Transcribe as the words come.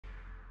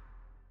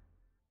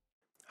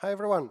Hi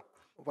everyone,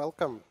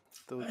 welcome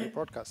to the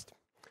podcast.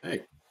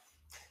 Hey,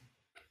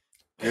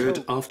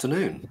 good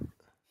afternoon.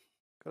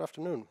 Good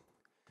afternoon,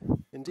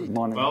 indeed. Good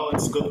morning. Well,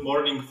 it's good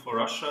morning for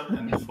Russia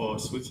and for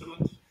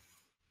Switzerland.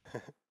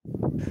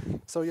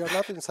 So you're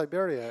not in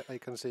Siberia, I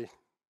can see.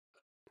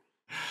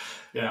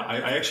 Yeah, I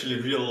actually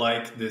really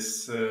like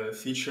this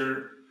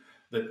feature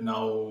that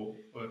now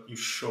you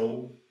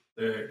show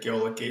the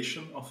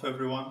geolocation of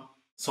everyone.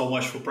 So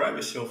much for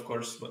privacy, of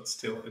course, but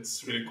still,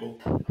 it's really cool.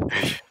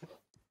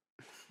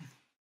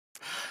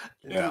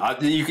 Yeah,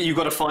 you've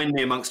got to find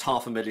me amongst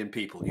 500,000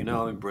 people. You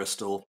know, I'm in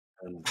Bristol,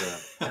 and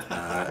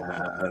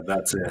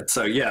that's it.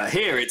 So yeah,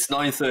 here it's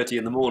 9:30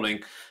 in the morning.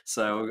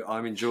 So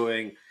I'm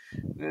enjoying.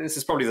 This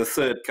is probably the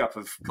third cup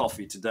of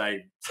coffee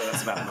today. So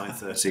that's about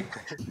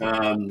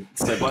 9:30.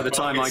 So by the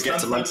time I get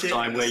to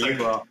lunchtime, where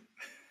you are.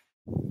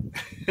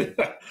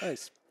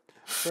 Nice.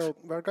 So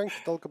we're going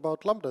to talk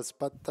about lambdas,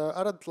 but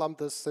aren't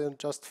lambdas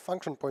just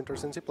function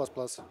pointers in C++?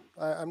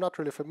 I'm not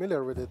really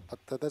familiar with it,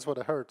 but that's what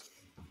I heard.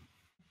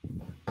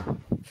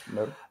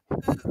 No.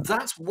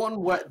 That's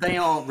one way they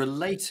are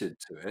related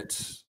to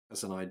it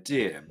as an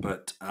idea,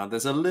 but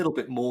there's a little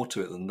bit more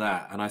to it than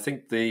that. And I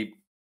think the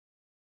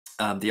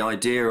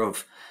idea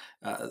of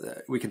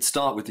we can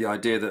start with the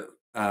idea that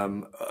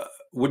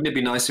wouldn't it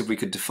be nice if we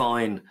could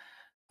define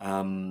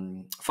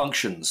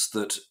functions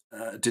that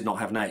did not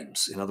have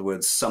names? In other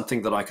words,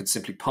 something that I could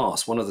simply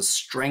pass. One of the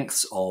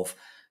strengths of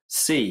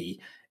C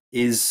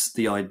is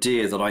the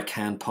idea that I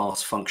can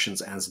pass functions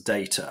as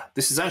data.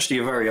 This is actually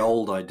a very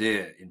old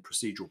idea in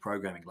procedural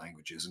programming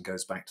languages and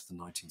goes back to the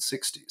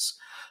 1960s.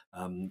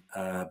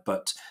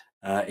 But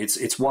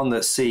it's one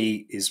that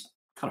C is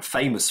kind of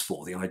famous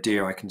for, the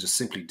idea I can just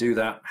simply do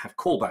that, have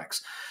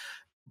callbacks.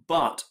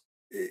 But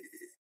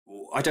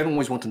I don't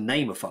always want to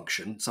name a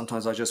function.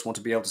 Sometimes I just want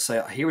to be able to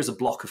say, here is a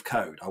block of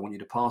code. I want you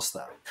to pass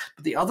that.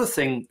 But the other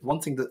thing,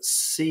 one thing that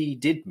C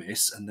did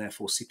miss, and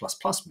therefore C++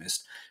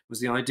 missed, was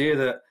the idea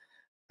that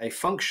a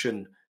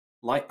function,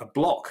 like a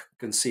block,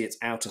 can see its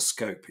outer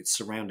scope, its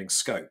surrounding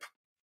scope.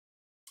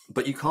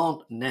 But you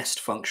can't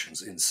nest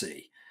functions in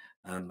C.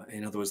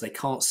 In other words, they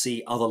can't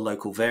see other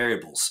local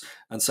variables.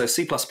 And so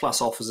C++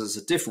 offers us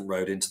a different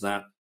road into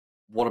that.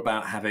 What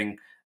about having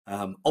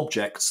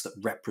objects that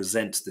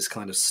represent this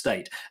kind of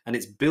state? And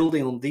it's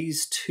building on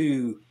these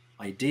two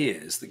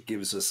ideas that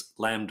gives us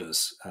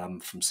lambdas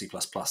from C++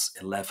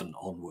 11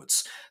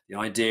 onwards. The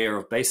idea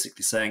of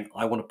basically saying,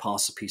 I want to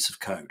pass a piece of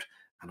code,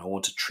 and I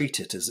want to treat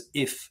it as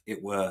if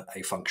it were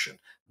a function.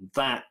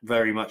 That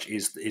very much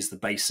is the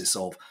basis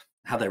of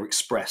how they're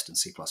expressed in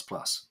C++.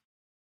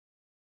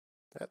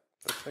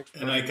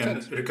 And I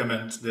can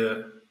recommend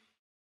the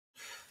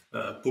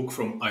book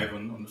from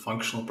Ivan on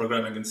functional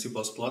programming in C++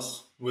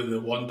 with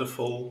a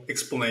wonderful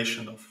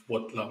explanation of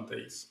what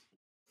Lambda is.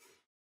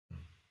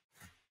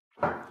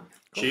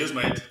 Cheers,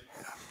 mate.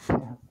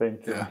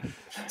 Thank you. Yeah.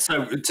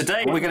 So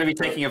today we're going to be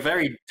taking a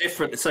very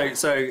different.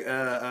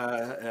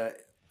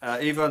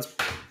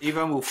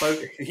 Ivan will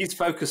he's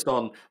focused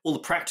on all the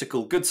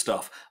practical good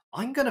stuff.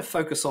 I'm going to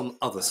focus on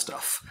other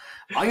stuff.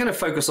 I'm going to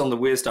focus on the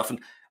weird stuff. And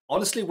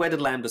honestly, where did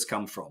lambdas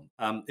come from?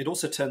 It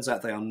also turns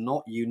out they are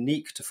not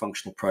unique to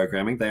functional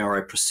programming. They are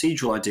a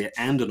procedural idea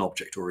and an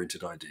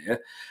object-oriented idea.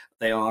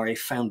 They are a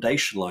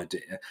foundational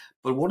idea.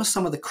 But what are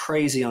some of the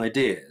crazy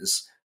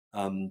ideas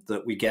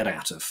that we get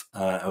out of,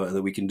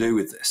 that we can do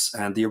with this?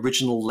 And the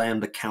original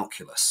lambda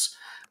calculus.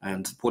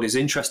 And what is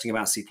interesting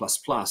about C++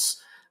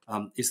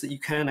 is that you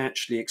can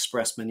actually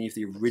express many of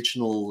the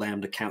original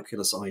lambda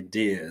calculus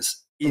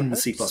ideas in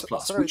C++,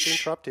 sorry which to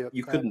interrupt you.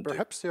 You couldn't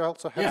perhaps you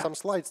also have some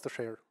slides to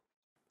share.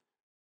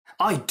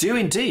 I do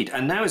indeed,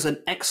 and now is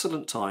an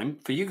excellent time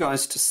for you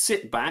guys to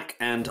sit back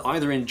and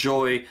either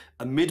enjoy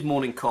a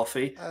mid-morning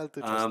coffee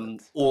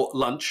or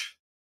lunch.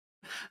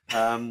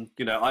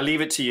 I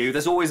leave it to you.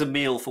 There's always a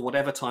meal for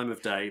whatever time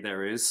of day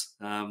there is.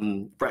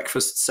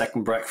 Breakfast,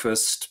 second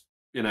breakfast,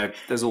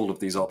 there's all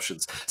of these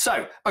options.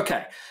 So,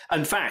 okay,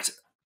 in fact,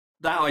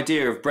 that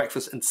idea of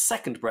breakfast and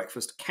second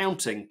breakfast,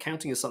 counting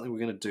is something we're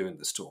going to do in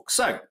this talk.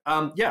 So,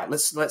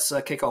 let's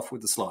kick off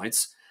with the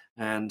slides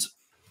and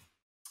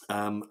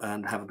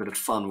have a bit of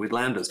fun with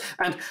lambdas.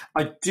 And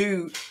I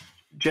do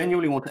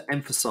genuinely want to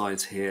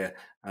emphasize here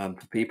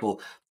for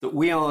people that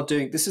we are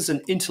doing, this is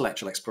an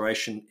intellectual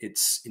exploration.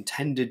 It's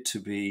intended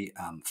to be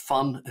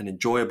fun and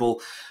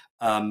enjoyable.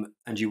 And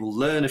you will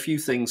learn a few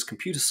things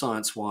computer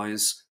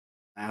science-wise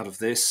out of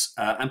this,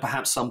 and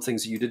perhaps some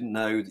things that you didn't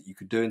know that you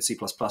could do in C++.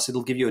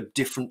 It'll give you a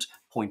different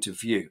point of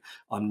view.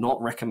 I'm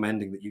not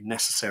recommending that you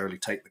necessarily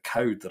take the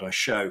code that I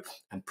show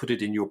and put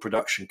it in your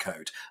production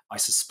code. I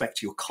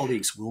suspect your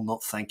colleagues will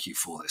not thank you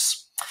for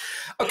this.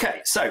 Okay,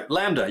 so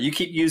Lambda, you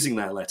keep using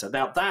that letter.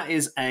 Now, that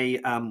is a...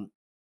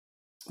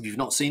 if you've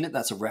not seen it,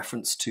 that's a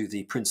reference to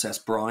the Princess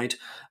Bride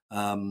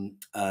film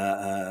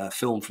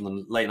from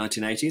the late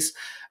 1980s.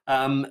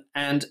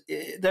 And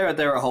there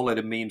are a whole load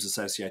of memes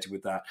associated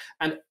with that.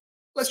 And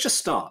let's just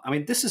start. I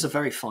mean, this is a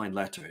very fine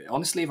letter.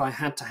 Honestly, if I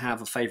had to have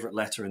a favorite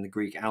letter in the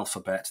Greek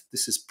alphabet,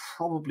 this is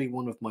probably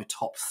one of my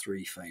top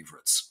 3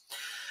 favorites.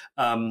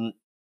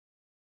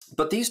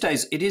 But these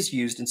days, it is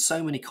used in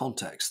so many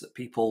contexts that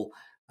people,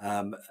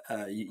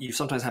 you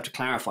sometimes have to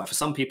clarify. For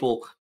some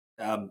people,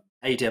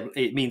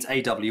 it means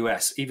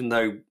AWS, even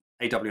though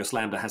AWS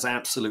Lambda has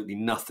absolutely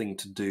nothing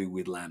to do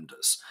with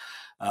Lambdas.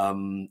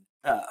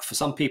 For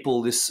some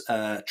people, this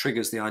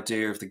triggers the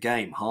idea of the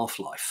game,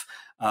 Half-Life.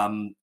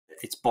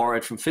 It's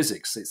borrowed from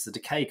physics. It's the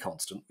decay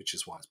constant, which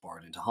is why it's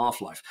borrowed into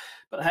Half-Life.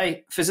 But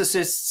hey,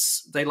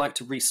 physicists, they like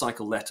to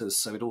recycle letters,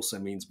 so it also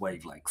means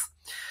wavelength.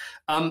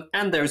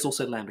 And there is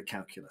also lambda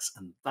calculus,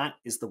 and that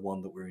is the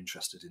one that we're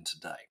interested in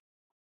today.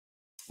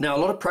 Now, a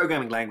lot of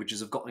programming languages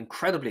have gotten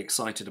incredibly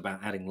excited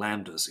about adding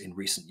lambdas in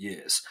recent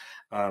years.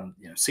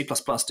 C++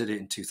 did it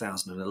in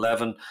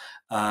 2011,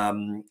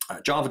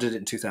 Java did it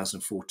in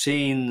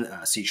 2014,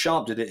 C#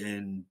 did it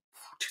in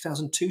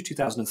 2002,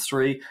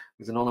 2003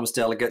 with anonymous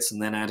delegates,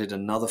 and then added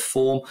another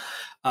form.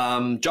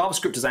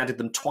 JavaScript has added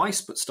them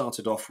twice, but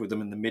started off with them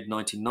in the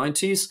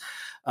mid-1990s.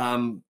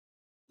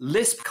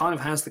 Lisp kind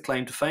of has the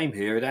claim to fame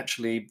here. It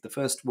actually, the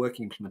first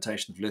working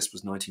implementation of Lisp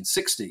was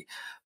 1960.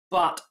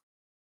 But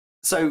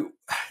so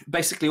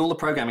basically all the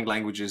programming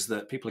languages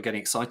that people are getting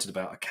excited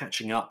about are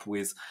catching up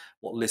with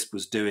what Lisp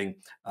was doing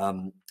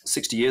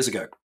 60 years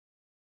ago.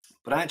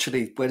 But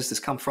actually, where does this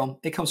come from?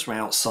 It comes from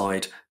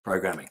outside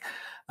programming.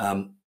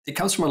 It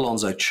comes from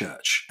Alonzo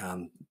Church.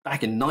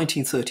 Back in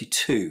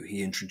 1932,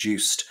 he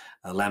introduced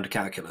lambda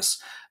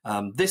calculus.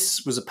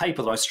 This was a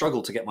paper that I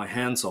struggled to get my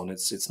hands on.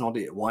 It's not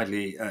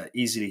widely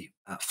easily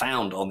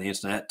found on the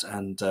internet,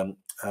 and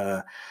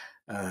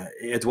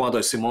Eduardo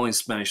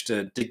Simões managed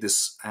to dig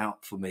this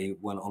out for me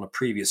on a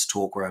previous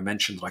talk where I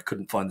mentioned that I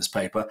couldn't find this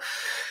paper.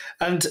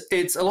 And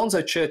it's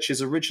Alonzo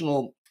Church's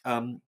original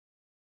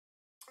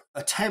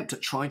attempt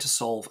at trying to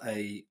solve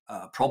a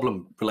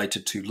problem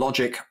related to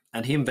logic,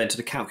 and he invented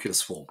a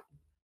calculus form.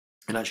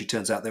 It actually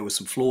turns out there were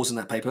some flaws in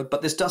that paper,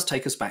 but this does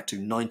take us back to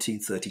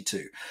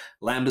 1932.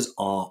 Lambdas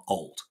are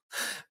old.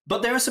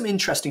 But there are some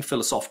interesting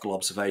philosophical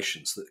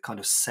observations that kind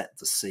of set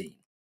the scene.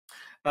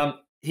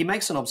 He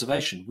makes an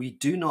observation: we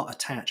do not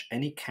attach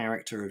any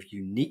character of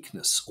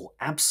uniqueness or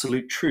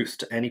absolute truth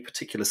to any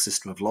particular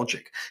system of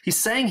logic. He's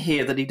saying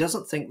here that he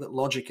doesn't think that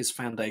logic is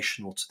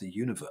foundational to the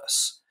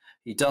universe.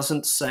 He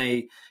doesn't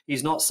say,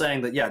 he's not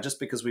saying that, yeah, just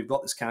because we've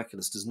got this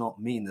calculus does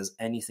not mean there's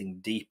anything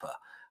deeper.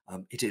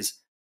 It is,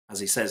 as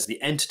he says,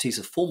 the entities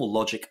of formal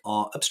logic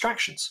are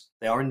abstractions.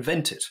 They are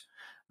invented.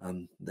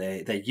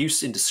 Their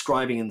use in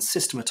describing and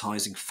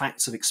systematizing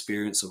facts of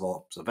experience of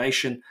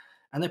observation,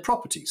 and their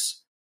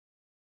properties,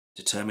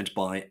 determined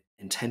by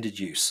intended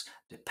use,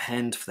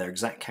 depend for their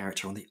exact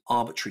character on the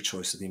arbitrary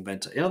choice of the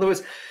inventor. In other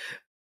words,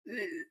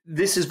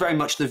 this is very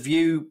much the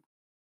view.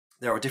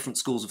 There are different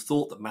schools of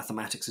thought that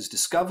mathematics is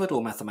discovered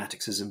or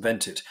mathematics is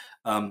invented.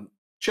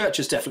 Church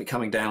is definitely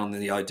coming down on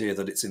the idea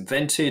that it's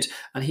invented,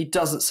 and he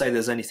doesn't say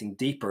there's anything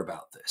deeper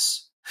about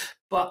this.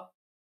 But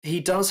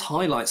he does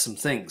highlight some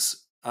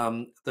things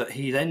that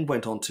he then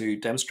went on to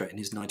demonstrate in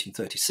his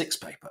 1936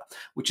 paper,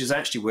 which is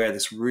actually where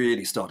this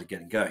really started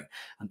getting going: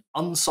 an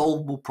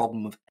unsolvable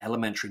problem of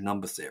elementary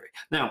number theory.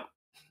 Now,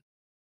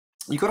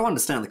 you've got to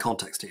understand the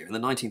context here. In the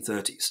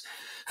 1930s,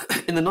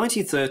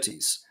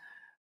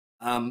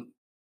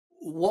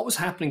 what was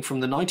happening from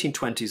the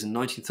 1920s and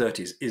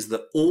 1930s is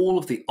that all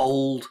of the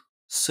old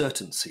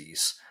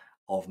certainties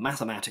of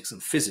mathematics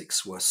and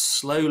physics were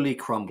slowly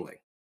crumbling.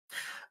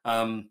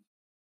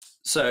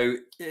 So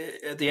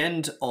at the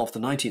end of the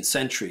 19th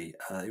century,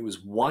 it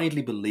was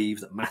widely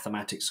believed that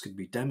mathematics could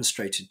be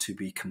demonstrated to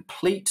be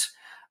complete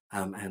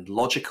and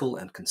logical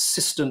and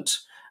consistent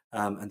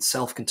and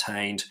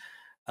self-contained,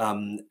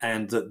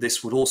 and that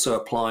this would also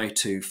apply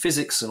to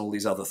physics and all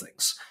these other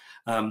things.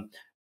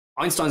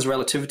 Einstein's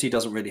relativity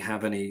doesn't really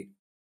have any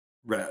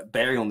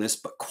bearing on this,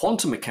 but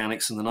quantum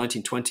mechanics in the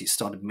 1920s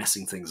started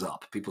messing things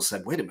up. People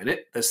said, wait a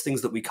minute, there's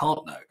things that we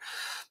can't know.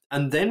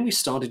 And then we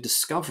started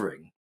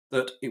discovering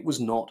that it was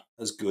not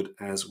as good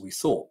as we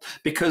thought.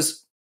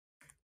 Because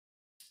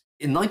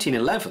in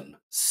 1911,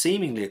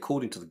 seemingly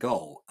according to the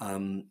goal,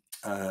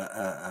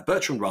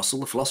 Bertrand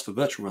Russell, the philosopher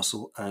Bertrand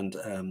Russell, and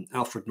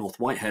Alfred North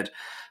Whitehead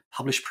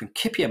published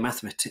Principia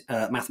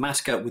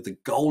Mathematica with the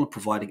goal of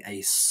providing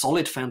a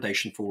solid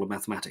foundation for all of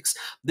mathematics.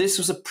 This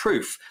was a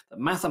proof that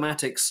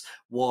mathematics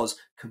was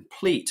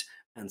complete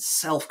and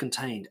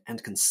self-contained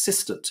and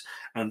consistent,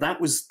 and that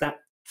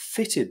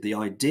fitted the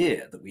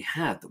idea that we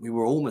had, that we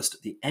were almost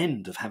at the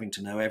end of having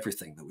to know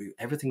everything, that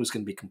everything was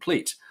going to be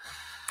complete.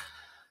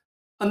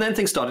 And then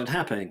things started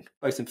happening,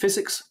 both in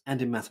physics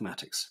and in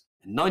mathematics.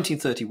 In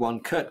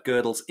 1931, Kurt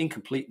Gödel's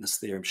incompleteness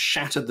theorem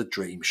shattered the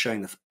dream,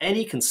 showing that for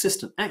any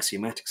consistent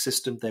axiomatic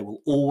system, there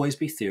will always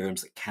be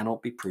theorems that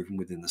cannot be proven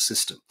within the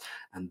system.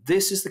 And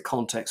this is the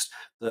context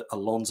that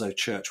Alonzo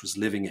Church was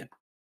living in.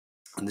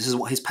 And this is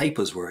what his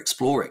papers were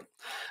exploring.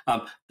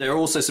 There are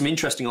also some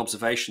interesting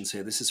observations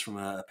here. This is from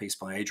a piece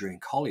by Adrian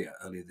Collier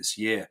earlier this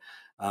year,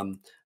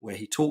 where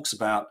he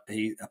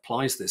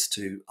applies this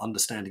to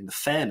understanding the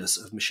fairness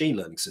of machine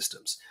learning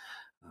systems.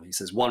 He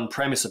says, one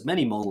premise of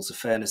many models of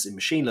fairness in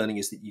machine learning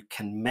is that you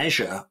can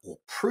measure or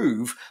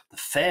prove the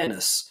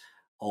fairness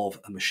of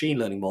a machine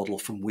learning model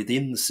from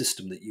within the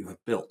system that you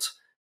have built.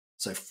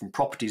 So from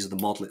properties of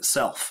the model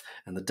itself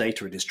and the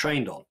data it is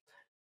trained on.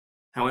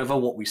 However,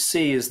 what we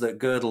see is that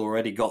Gödel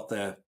already got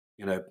there,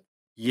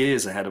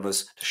 years ahead of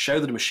us. To show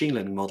that a machine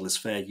learning model is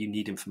fair, you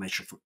need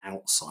information from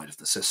outside of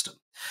the system.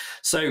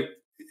 So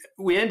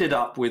we ended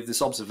up with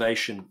this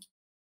observation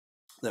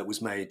that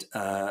was made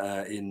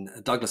in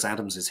Douglas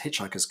Adams's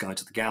Hitchhiker's Guide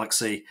to the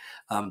Galaxy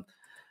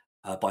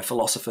by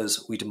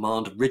philosophers. We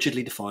demand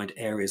rigidly defined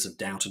areas of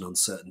doubt and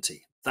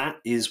uncertainty. That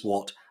is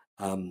what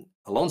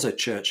Alonzo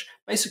Church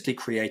basically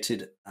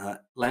created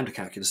Lambda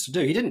calculus to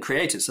do. He didn't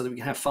create it so that we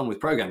can have fun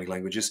with programming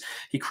languages.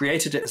 He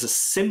created it as a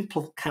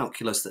simple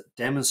calculus that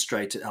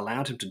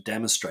allowed him to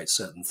demonstrate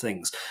certain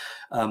things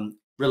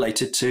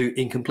related to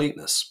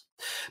incompleteness.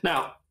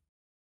 Now,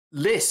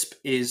 Lisp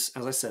is,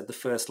 as I said, the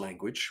first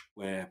language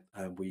where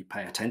we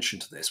pay attention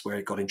to this, where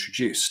it got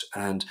introduced.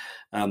 And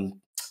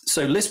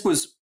so Lisp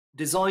was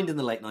designed in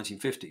the late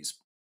 1950s,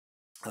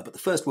 but the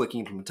first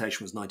working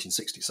implementation was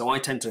 1960. So I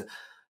tend to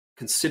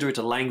consider it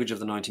a language of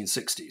the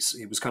 1960s.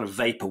 It was kind of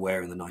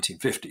vaporware in the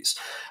 1950s.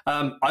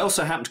 I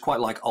also happen to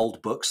quite like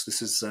old books.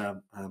 This is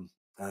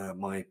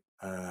my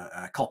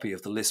copy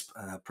of the Lisp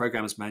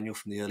Programmer's Manual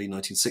from the early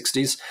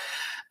 1960s.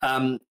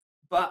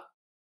 But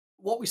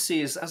what we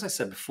see is, as I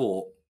said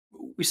before,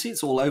 we see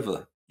it's all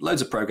over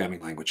loads of programming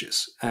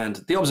languages. And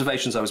the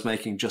observations I was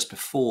making just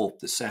before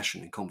this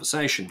session in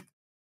conversation,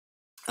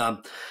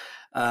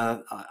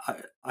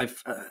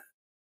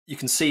 you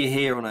can see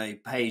here on a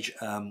page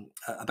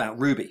about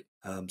Ruby.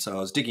 So I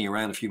was digging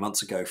around a few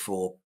months ago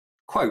for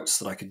quotes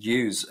that I could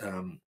use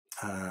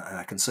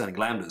concerning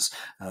Lambdas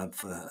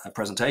for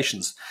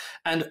presentations.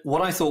 And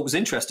what I thought was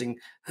interesting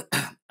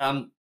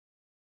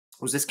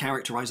was this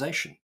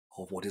characterization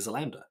of what is a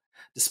Lambda.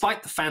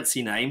 Despite the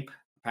fancy name,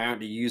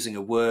 apparently using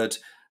a word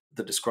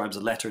that describes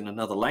a letter in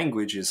another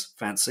language is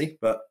fancy,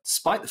 but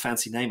despite the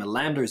fancy name, a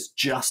Lambda is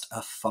just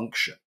a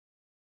function,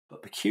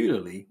 but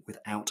peculiarly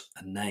without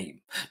a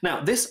name.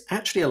 Now, this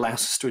actually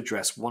allows us to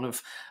address one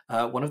of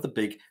the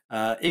big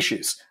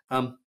issues.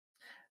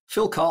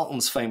 Phil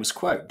Carlton's famous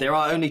quote, "There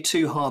are only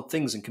two hard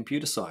things in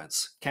computer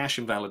science, cache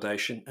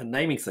invalidation and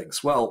naming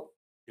things." Well,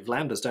 if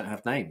Lambdas don't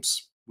have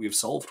names, we've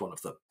solved one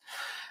of them.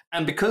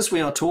 And because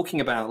we are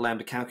talking about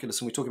Lambda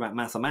calculus and we talk about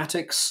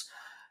mathematics,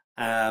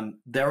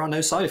 there are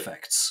no side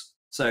effects.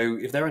 So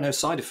if there are no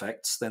side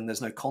effects, then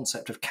there's no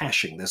concept of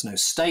caching, there's no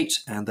state,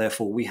 and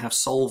therefore we have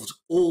solved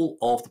all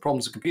of the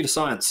problems of computer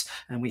science,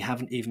 and we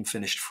haven't even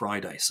finished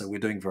Friday, so we're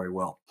doing very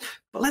well.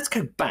 But let's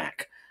go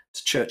back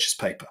to Church's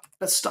paper.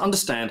 Let's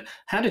understand,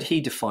 how did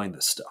he define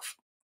this stuff?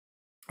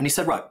 And he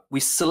said, right,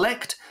 we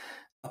select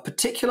a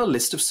particular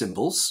list of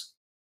symbols,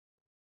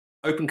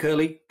 open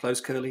curly,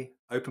 close curly,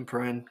 open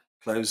paren,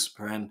 close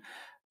paren,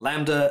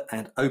 Lambda,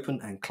 and open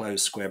and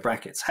close square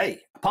brackets.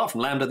 Hey, apart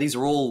from Lambda, these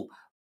are all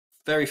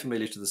very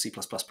familiar to the C++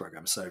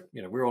 program. So,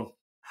 we're on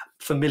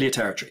familiar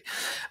territory.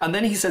 And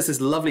then he says this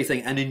lovely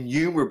thing, an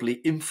innumerably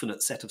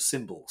infinite set of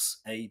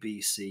symbols, A,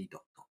 B, C, ...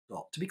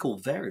 to be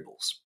called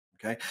variables.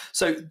 Okay.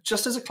 So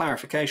just as a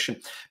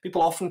clarification,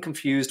 people are often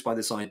confused by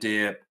this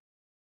idea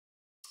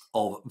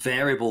of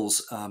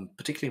variables,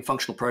 particularly in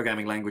functional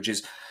programming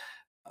languages,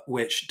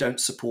 which don't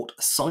support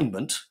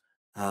assignment.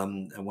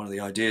 And one of the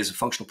ideas of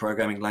functional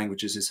programming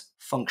languages is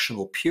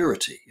functional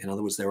purity. In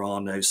other words, there are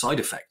no side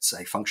effects.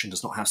 A function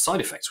does not have side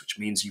effects, which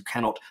means you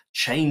cannot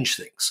change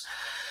things.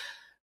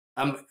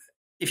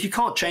 If you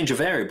can't change a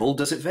variable,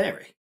 does it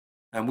vary?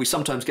 And we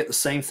sometimes get the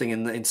same thing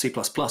in C++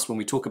 when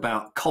we talk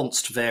about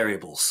const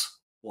variables.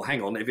 Well,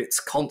 hang on, if it's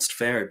const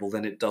variable,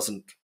 then it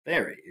doesn't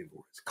vary. If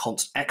it's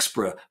const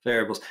expra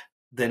variables,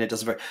 then it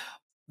doesn't vary.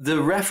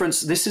 The reference,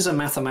 this is a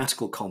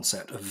mathematical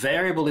concept. A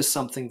variable is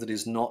something that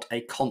is not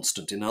a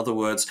constant. In other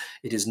words,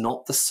 it is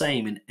not the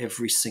same in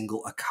every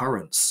single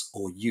occurrence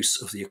or use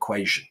of the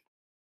equation.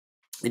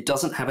 It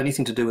doesn't have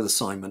anything to do with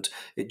assignment.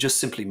 It just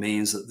simply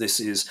means that this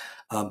is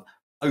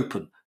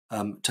open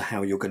to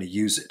how you're going to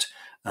use it.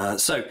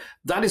 So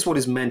that is what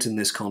is meant in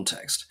this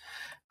context.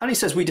 And he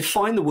says we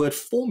define the word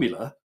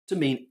formula to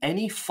mean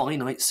any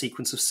finite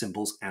sequence of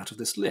symbols out of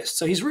this list.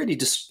 So he's really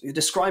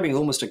describing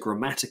almost a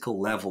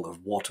grammatical level of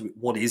what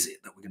is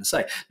it that we're going to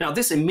say. Now,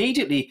 this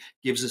immediately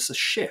gives us a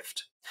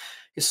shift.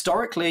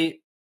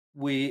 Historically,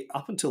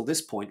 up until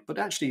this point, but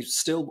actually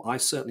still, I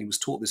certainly was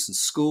taught this in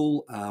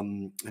school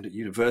and at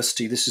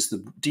university, this is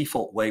the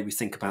default way we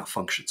think about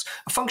functions.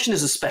 A function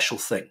is a special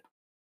thing.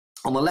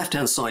 On the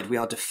left-hand side, we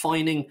are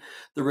defining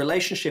the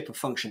relationship of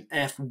function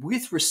f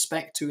with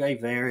respect to a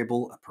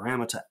variable, a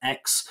parameter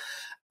x,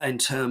 in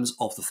terms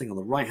of the thing on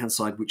the right-hand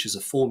side, which is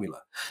a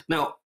formula.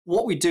 Now,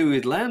 what we do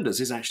with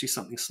lambdas is actually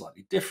something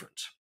slightly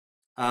different.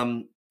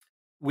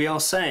 We are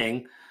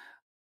saying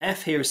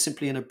f here is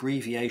simply an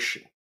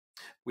abbreviation.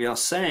 We are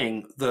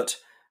saying that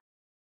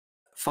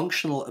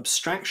functional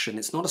abstraction,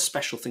 it's not a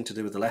special thing to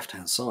do with the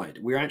left-hand side.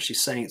 We're actually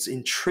saying it's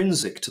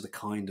intrinsic to the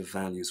kind of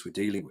values we're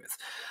dealing with.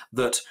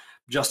 That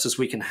just as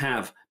we can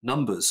have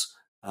numbers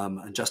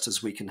and just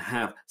as we can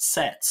have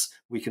sets,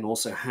 we can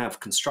also have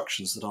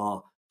constructions that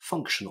are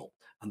functional.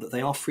 and that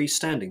they are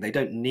freestanding. They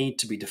don't need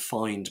to be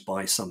defined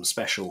by some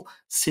special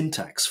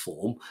syntax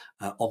form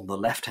on the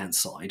left-hand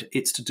side.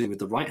 It's to do with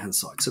the right-hand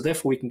side. So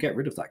therefore, we can get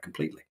rid of that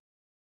completely.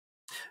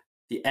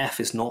 The f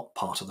is not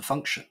part of the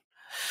function.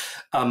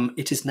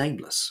 It is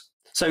nameless.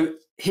 So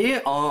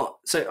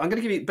so I'm going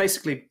to give you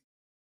basically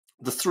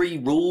the 3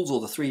 rules or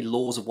the 3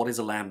 laws of what is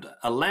a lambda.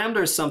 A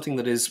lambda is something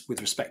that is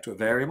with respect to a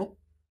variable.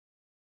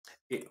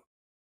 It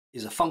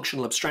is a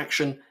functional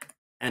abstraction,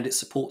 and it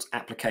supports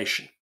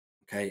application.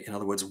 Okay, in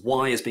other words,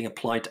 y is being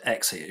applied to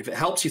x here. If it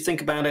helps you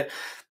think about it,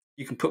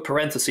 you can put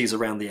parentheses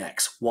around the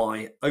x,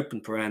 y,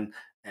 open paren,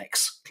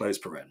 x, close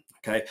paren.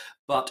 Okay,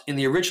 but in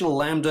the original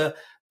lambda,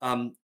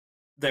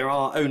 there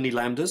are only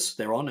lambdas.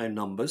 There are no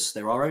numbers.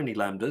 There are only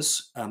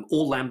lambdas.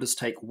 All lambdas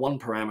take 1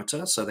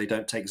 parameter, so they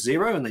don't take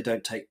 0 and they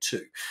don't take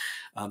 2.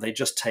 They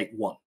just take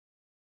 1.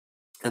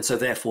 And so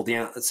therefore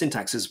the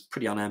syntax is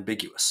pretty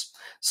unambiguous.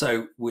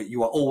 So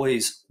you are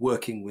always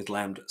working with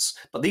lambdas.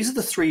 But these are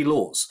the 3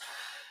 laws.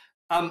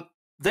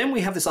 Then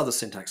we have this other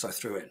syntax I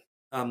threw in.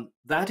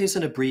 That is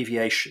an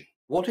abbreviation.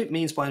 What it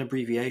means by an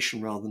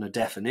abbreviation rather than a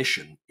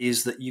definition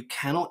is that you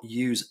cannot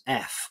use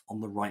f on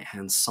the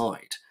right-hand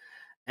side.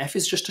 F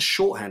is just a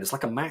shorthand. It's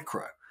like a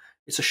macro.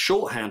 It's a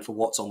shorthand for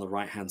what's on the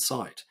right-hand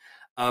side.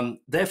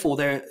 Therefore,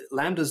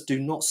 lambdas do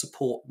not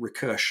support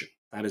recursion.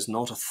 That is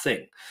not a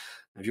thing.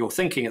 If you're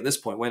thinking at this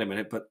point, wait a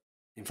minute, but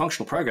in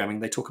functional programming,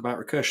 they talk about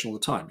recursion all the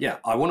time. Yeah,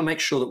 I want to make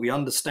sure that we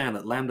understand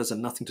that lambdas are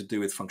nothing to do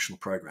with functional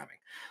programming.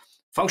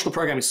 Functional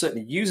programming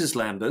certainly uses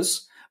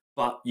lambdas,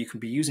 but you can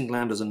be using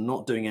lambdas and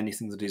not doing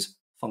anything that is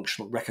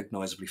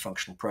recognizably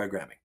functional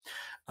programming.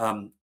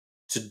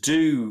 To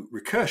do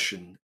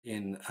recursion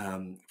in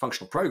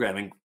functional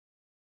programming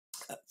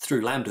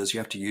through lambdas, you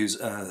have to use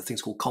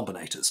things called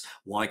combinators,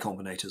 Y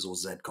combinators or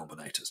Z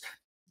combinators.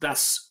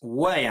 That's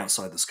way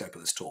outside the scope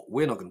of this talk.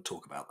 We're not going to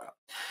talk about that.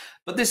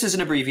 But this is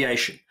an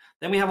abbreviation.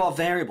 Then we have our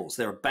variables.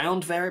 There are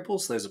bound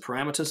variables, those are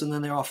parameters, and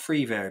then there are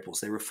free variables.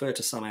 They refer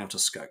to some outer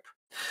scope.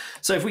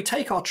 So if we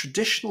take our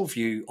traditional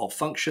view of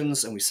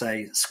functions and we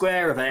say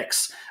square of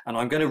x, and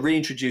I'm going to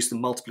reintroduce the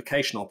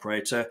multiplication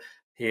operator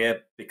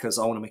here because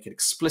I want to make it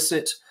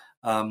explicit.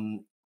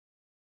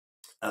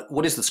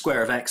 What is the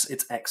square of x?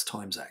 It's x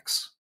times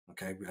x.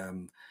 Okay.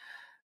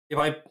 If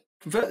I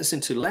convert this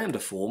into lambda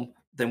form,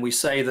 then we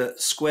say that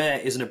square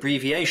is an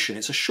abbreviation.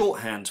 It's a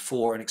shorthand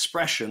for an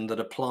expression that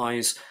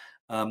applies,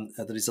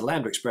 that is a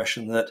lambda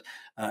expression that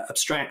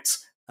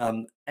abstracts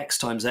x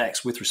times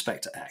x with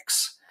respect to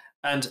x.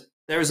 And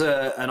there is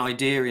an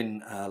idea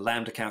in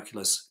lambda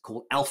calculus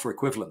called alpha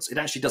equivalence. It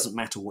actually doesn't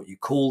matter what you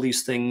call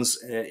these things.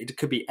 It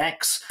could be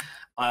x.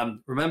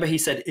 Remember, he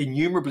said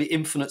innumerably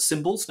infinite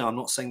symbols. Now, I'm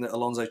not saying that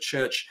Alonzo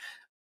Church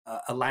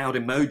allowed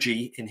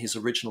emoji in his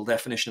original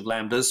definition of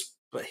lambdas,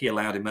 but he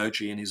allowed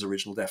emoji in his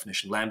original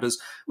definition of lambdas.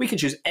 We can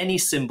choose any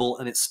symbol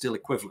and it's still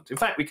equivalent. In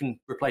fact, we can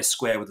replace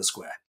square with a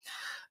square.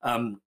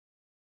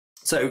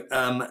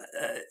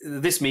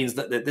 This means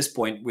that at this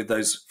point, with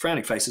those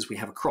frowning faces, we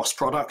have a cross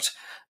product,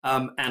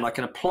 and I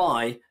can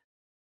apply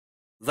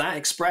that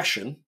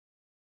expression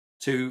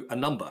to a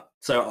number.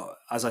 So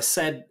as I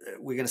said,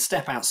 we're going to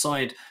step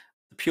outside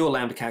the pure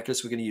lambda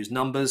calculus. We're going to use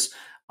numbers.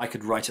 I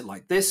could write it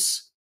like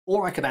this,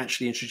 or I could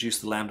actually introduce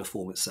the lambda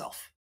form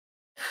itself.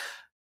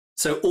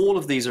 So all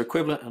of these are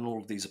equivalent and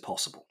all of these are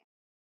possible.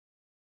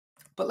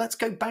 But let's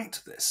go back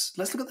to this.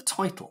 Let's look at the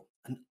title,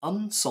 An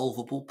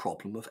Unsolvable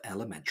Problem of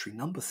Elementary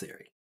Number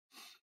Theory.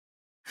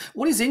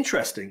 What is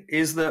interesting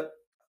is that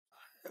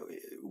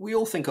we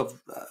all think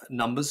of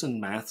numbers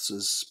and maths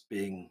as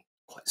being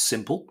quite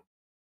simple.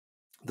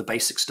 The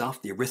basic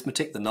stuff, the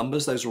arithmetic, the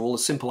numbers, those are all a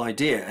simple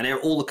idea. And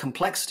all the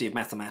complexity of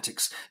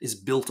mathematics is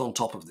built on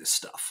top of this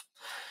stuff.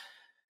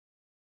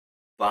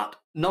 But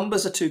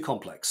numbers are too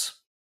complex.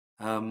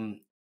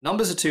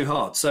 Numbers are too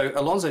hard. So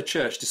Alonzo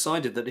Church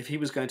decided that if he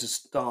was going to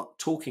start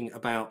talking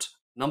about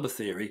number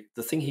theory,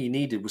 the thing he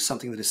needed was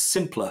something that is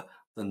simpler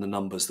than the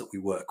numbers that we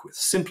work with,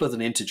 simpler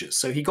than integers.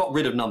 So he got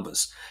rid of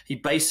numbers. He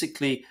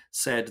basically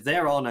said,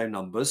 there are no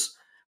numbers,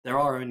 there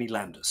are only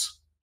lambdas.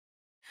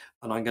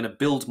 And I'm going to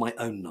build my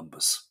own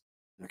numbers.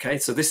 Okay,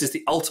 so this is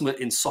the ultimate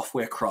in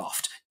software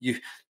craft. You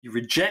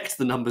reject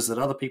the numbers that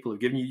other people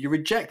have given you, you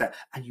reject that,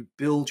 and you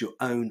build your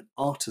own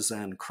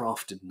artisan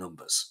crafted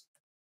numbers.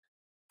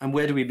 And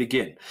where do we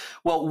begin?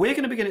 Well, we're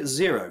going to begin at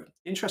 0.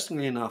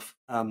 Interestingly enough,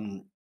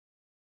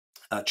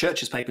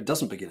 Church's paper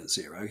doesn't begin at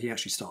 0. He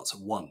actually starts at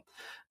 1.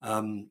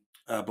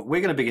 But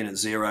we're going to begin at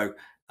 0,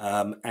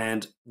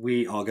 and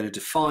we are going to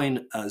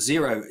define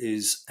 0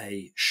 is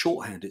a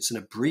shorthand. It's an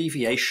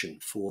abbreviation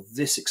for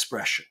this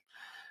expression.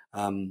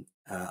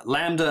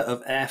 Lambda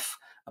of f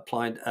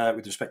applied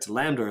with respect to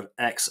lambda of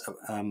x,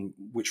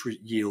 which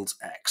yields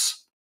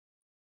x.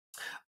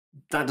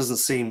 That doesn't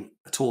seem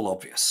at all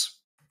obvious.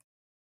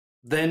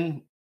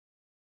 Then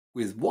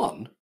with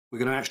 1, we're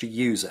going to actually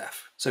use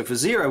f. So for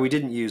 0, we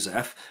didn't use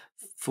f.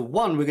 For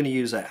 1, we're going to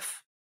use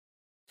f.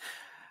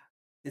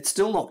 It's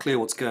still not clear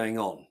what's going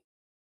on,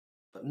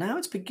 but now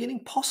it's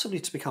beginning possibly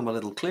to become a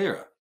little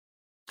clearer.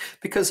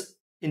 Because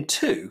in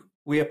 2,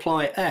 we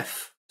apply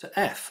f to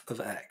f of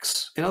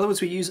x. In other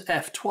words, we use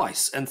f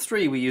twice, and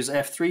 3 we use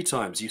f 3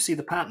 times. You see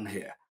the pattern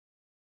here.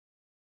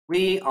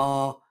 We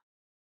are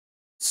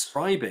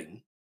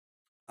describing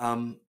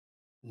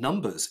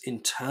numbers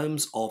in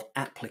terms of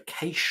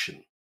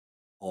application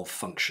of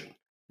function.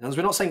 In other words,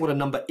 we're not saying what a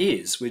number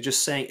is, we're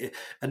just saying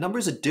a number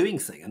is a doing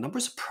thing, a number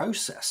is a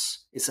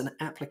process, it's an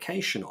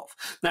application of.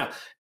 Now,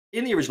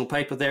 in the original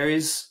paper, there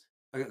is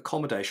an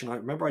accommodation. I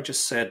remember I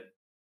just said a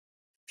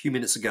few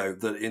minutes ago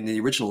that in the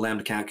original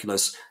Lambda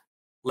calculus,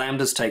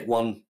 Lambdas take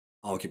one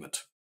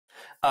argument.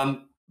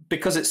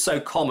 Because it's so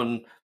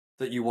common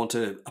that you want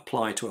to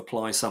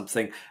apply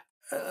something,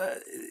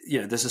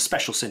 there's a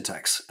special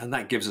syntax, and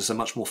that gives us a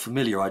much more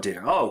familiar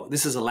idea. Oh,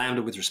 this is a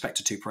lambda with respect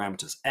to two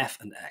parameters, f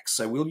and x.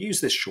 So we'll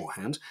use this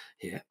shorthand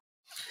here.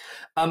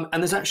 And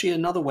there's actually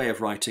another way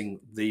of writing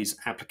these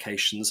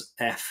applications,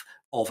 f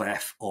of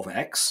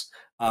x.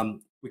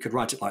 We could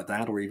write it like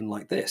that, or even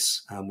like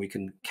this. We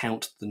can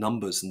count the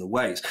numbers and the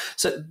ways.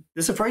 So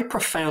there's a very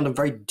profound and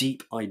very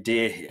deep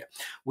idea here.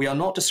 We are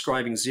not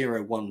describing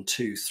 0, 1,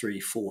 2, 3,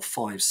 4,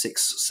 5,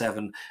 6,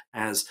 7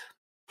 as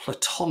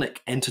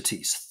Platonic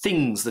entities,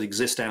 things that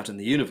exist out in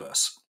the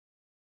universe.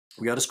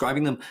 We are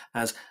describing them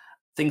as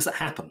things that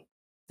happen.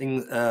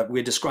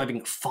 We're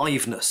describing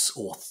fiveness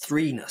or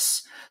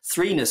threeness.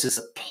 Threeness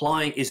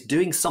is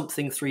doing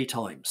something 3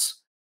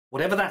 times.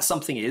 Whatever that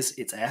something is,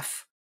 it's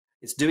f.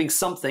 It's doing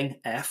something,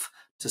 f,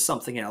 to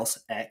something else,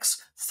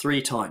 x,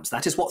 3 times.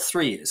 That is what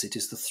 3 is. It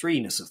is the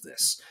threeness of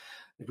this.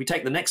 If we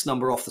take the next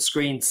number off the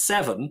screen,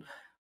 7,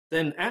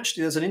 then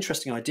actually there's an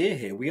interesting idea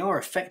here. We are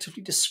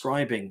effectively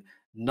describing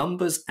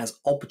numbers as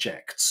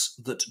objects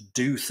that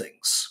do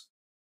things.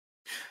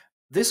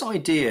 This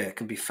idea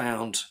can be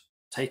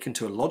taken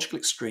to a logical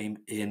extreme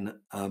in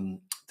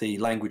the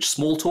language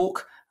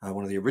Smalltalk,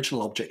 one of the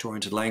original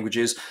object-oriented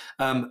languages,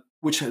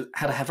 which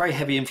had a very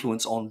heavy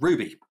influence on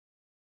Ruby.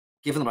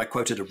 Given that I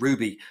quoted a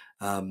Ruby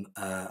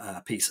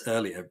piece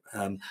earlier,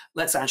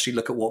 let's actually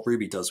look at what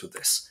Ruby does with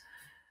this.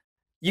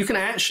 You can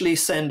actually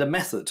send a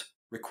method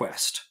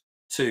request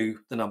to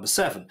the number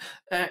 7.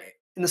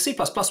 In the C++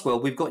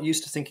 world, we've got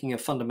used to thinking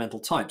of fundamental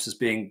types as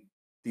being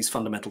these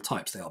fundamental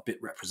types. They are bit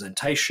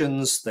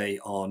representations, they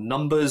are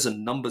numbers,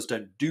 and numbers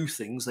don't do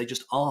things, they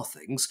just are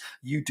things.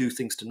 You do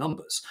things to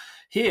numbers.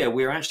 Here,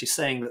 we're actually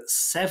saying that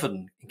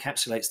 7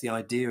 encapsulates the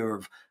idea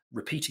of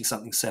repeating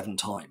something 7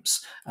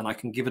 times, and I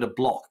can give it a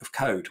block of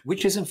code,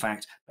 which is in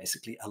fact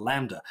basically a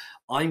lambda.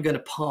 I'm going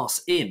to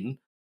pass in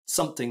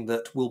something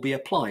that will be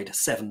applied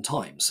 7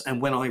 times,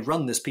 and when I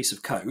run this piece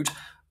of code,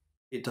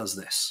 it does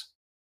this.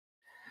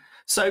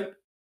 So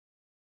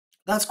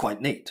that's quite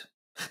neat.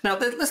 Now,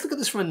 let's look at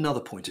this from another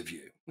point of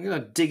view. We're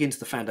going to dig into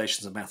the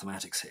foundations of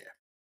mathematics here.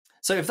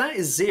 So if that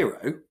is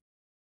 0,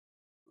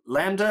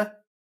 lambda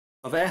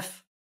of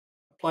f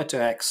applied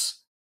to x,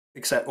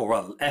 or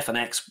rather f and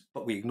x,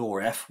 but we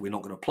ignore f, we're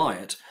not going to apply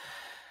it,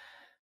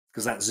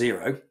 because that's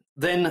 0,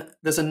 then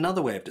there's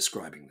another way of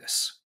describing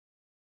this.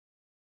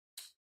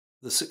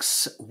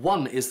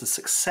 1 is the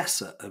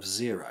successor of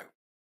 0.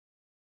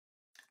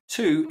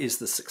 2 is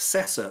the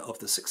successor of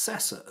the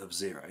successor of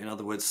 0. In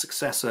other words,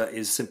 successor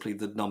is simply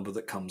the number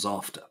that comes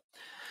after.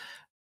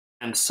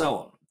 And so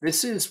on.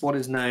 This is what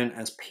is known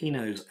as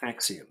Peano's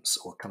axioms,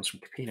 or comes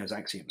from Peano's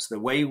axioms. The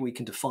way we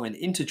can define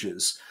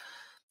integers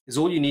is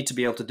all you need to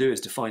be able to do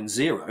is define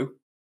 0.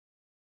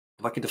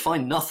 If I can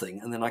define nothing,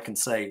 and then I can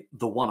say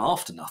the one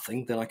after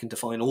nothing, then I can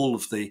define all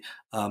of the,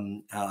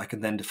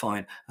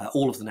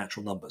 all of the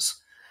natural numbers.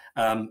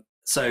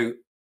 So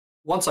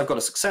once I've got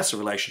a successor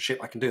relationship,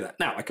 I can do that.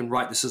 Now, I can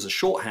write this as a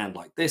shorthand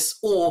like this,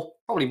 or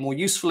probably more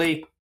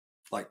usefully,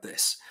 like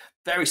this.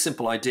 Very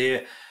simple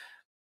idea.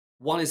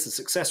 1 is the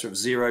successor of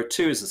 0,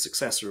 2 is the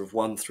successor of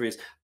 1, 3 is...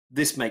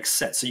 This makes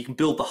sense. So you can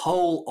build the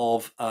whole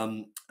of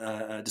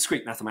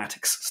discrete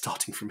mathematics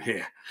starting from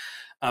here.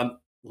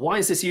 Why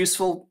is this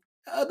useful?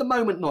 At the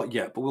moment, not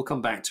yet, but we'll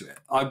come back to it.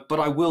 But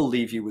I will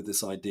leave you with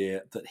this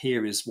idea that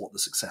here is what the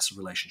successor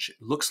relationship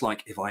looks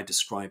like if I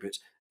describe it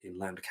in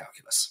lambda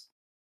calculus.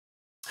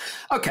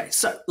 Okay,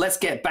 so let's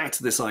get back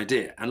to this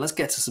idea, and let's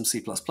get to some C++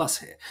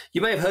 here.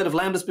 You may have heard of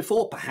lambdas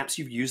before, perhaps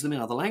you've used them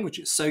in other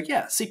languages. So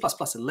yeah, C++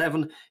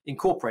 11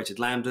 incorporated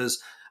lambdas,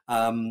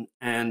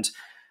 and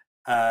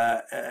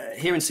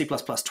here in C++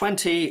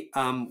 20,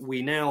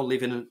 we now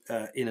live in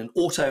an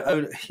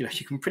auto,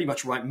 you can pretty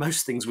much write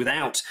most things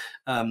without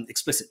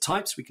explicit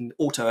types. We can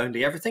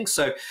auto-only everything.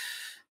 So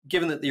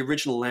given that the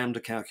original lambda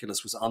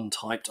calculus was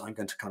untyped, I'm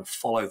going to kind of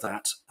follow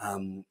that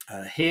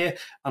here,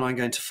 and I'm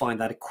going to find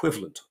that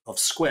equivalent of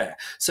square.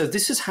 So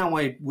this is how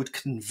I would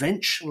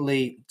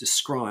conventionally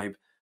describe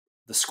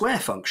the square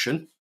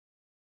function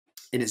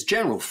in its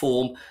general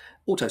form,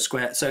 auto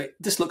square. So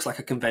this looks like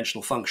a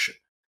conventional function.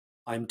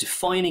 I'm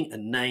defining a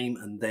name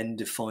and then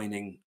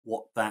defining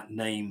what that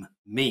name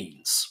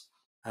means.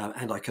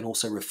 And I can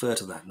also refer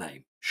to that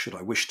name, should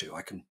I wish to.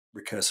 I can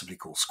recursively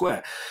call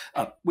square.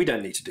 We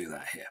don't need to do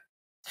that here.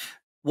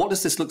 What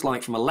does this look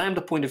like from a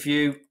lambda point of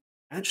view?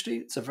 Actually,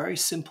 it's a very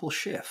simple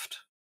shift.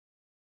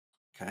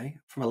 Okay,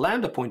 from a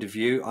lambda point of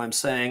view, I'm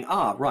saying,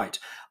 right,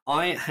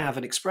 I have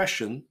an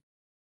expression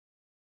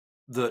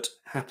that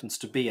happens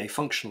to be a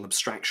functional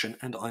abstraction,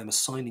 and I am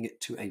assigning it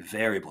to a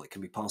variable. It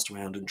can be passed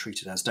around and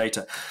treated as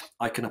data.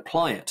 I can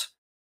apply it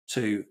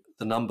to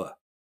the number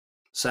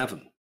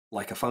 7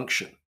 like a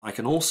function. I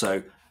can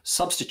also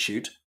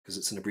substitute, because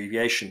it's an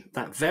abbreviation,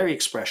 that very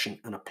expression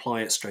and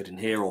apply it straight in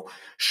here, or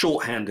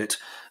shorthand it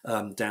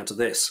down to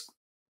this.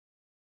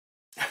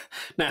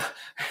 Now,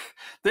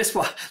 this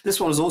one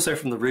is also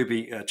from the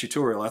Ruby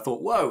tutorial. I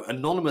thought, whoa,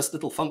 anonymous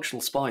little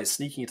functional spies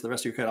sneaking into the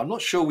rest of your code. I'm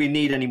not sure we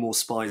need any more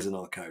spies in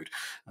our code.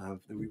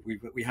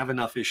 We have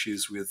enough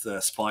issues with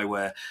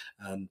spyware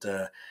and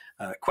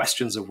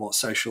questions of what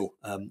social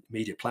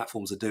media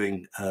platforms are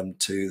doing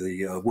to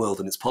the world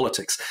and its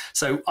politics.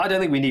 So I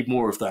don't think we need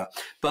more of that.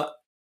 But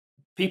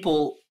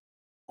people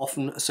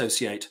often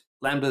associate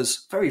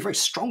Lambdas very, very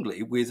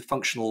strongly with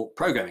functional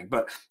programming.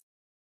 But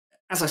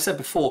as I said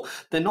before,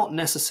 they're not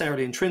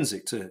necessarily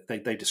intrinsic to,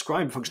 they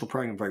describe functional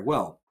programming very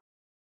well.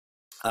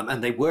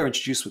 And they were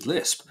introduced with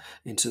Lisp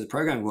into the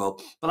programming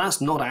world, but that's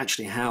not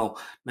actually how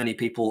many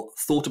people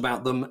thought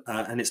about them,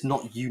 and it's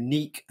not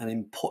unique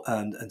and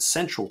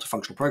central to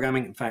functional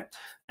programming. In fact,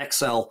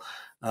 Excel,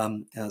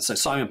 so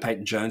Simon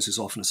Peyton-Jones, who's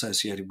often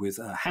associated with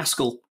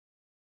Haskell,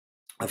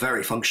 a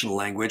very functional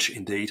language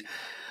indeed,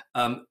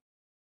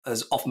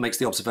 as often makes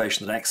the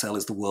observation that Excel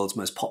is the world's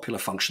most popular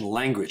functional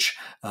language.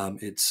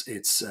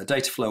 It's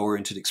data flow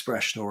oriented,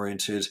 expression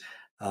oriented.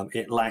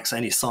 It lacks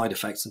any side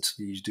effects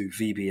until you do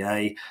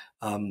VBA.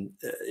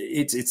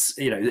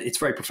 It's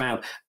very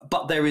profound,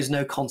 but there is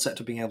no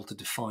concept of being able to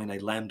define a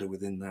lambda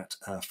within that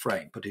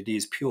frame. But it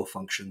is pure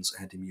functions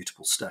and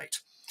immutable state.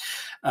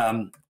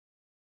 But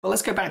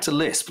let's go back to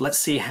Lisp. Let's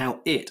see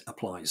how it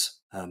applies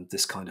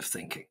this kind of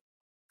thinking.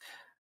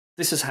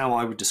 This is how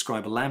I would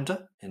describe a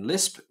lambda in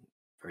Lisp.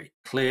 Very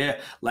clear.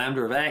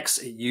 Lambda of x,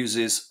 it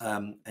uses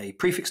a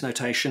prefix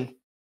notation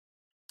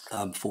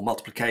for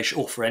multiplication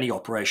or for any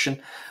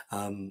operation.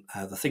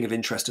 The thing of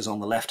interest is on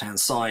the left-hand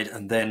side,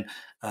 and then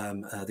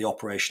the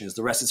operation is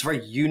the rest. It's a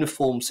very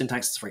uniform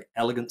syntax. It's a very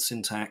elegant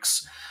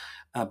syntax.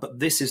 But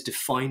this is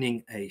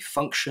defining a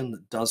function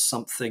that does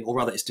something, or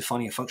rather it's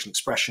defining a functional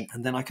expression,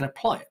 and then I can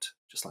apply it,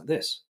 just like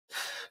this.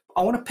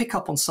 I want to pick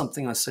up on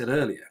something I said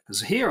earlier,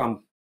 because here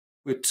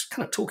we're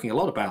kind of talking a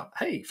lot about,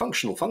 hey,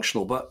 functional,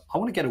 but I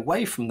want to get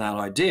away from that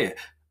idea.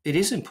 It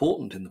is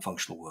important in the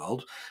functional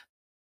world,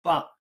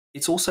 but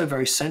it's also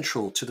very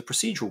central to the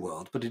procedural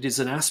world, but it is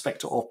an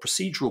aspect of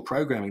procedural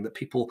programming that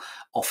people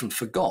often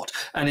forgot.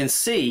 And in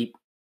C,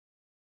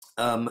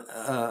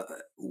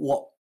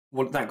 what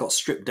that got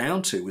stripped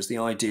down to was the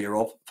idea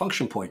of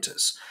function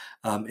pointers.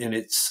 And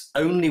it's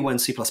only when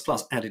C++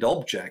 added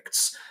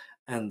objects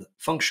and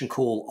function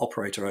call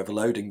operator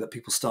overloading that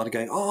people started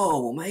going,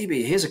 oh, well,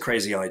 maybe here's a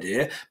crazy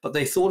idea, but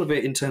they thought of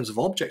it in terms of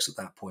objects at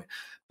that point.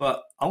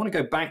 But I want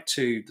to go back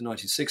to the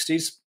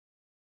 1960s,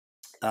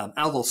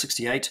 Algol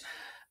 68,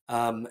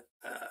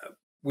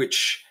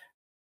 which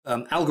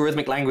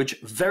algorithmic language,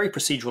 very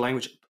procedural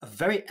language, a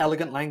very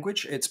elegant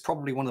language. It's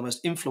probably one of the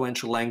most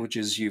influential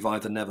languages you've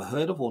either never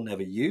heard of or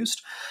never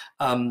used.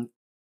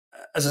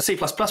 As a C++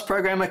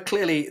 programmer,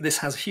 clearly this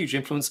has a huge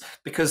influence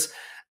because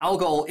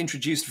Algol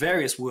introduced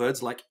various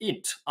words like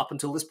int. Up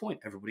until this point,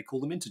 everybody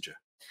called them integer.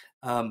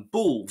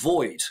 Bool,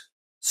 void,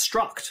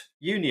 struct,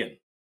 union.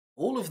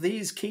 All of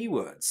these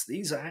keywords,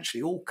 these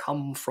actually all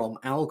come from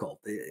Algol.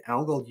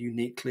 Algol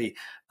uniquely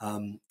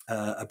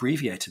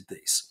abbreviated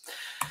these.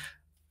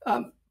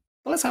 But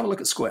let's have a look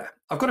at square.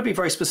 I've got to be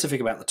very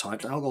specific about the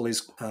types. Algol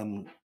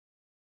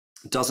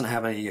doesn't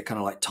have any kind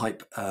of like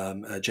type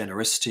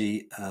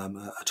genericity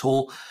at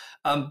all.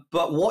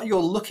 But what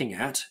you're looking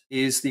at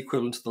is the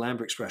equivalent of the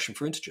Lambda expression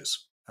for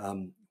integers.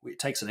 It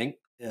takes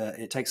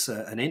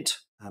an int,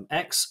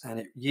 x, and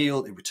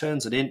it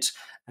returns an int,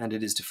 and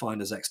it is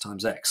defined as x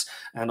times x.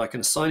 And I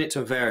can assign it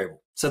to a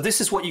variable. So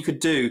this is what you could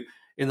do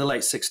in the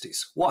late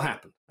 60s. What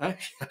happened?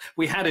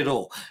 We had it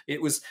all.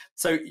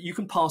 So you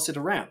can pass it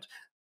around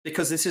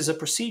because this is a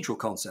procedural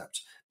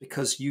concept,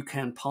 because you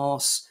can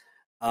pass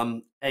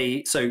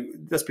so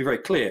let's be very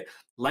clear,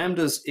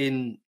 lambdas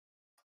in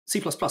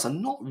C++ are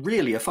not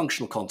really a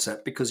functional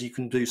concept because you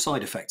can do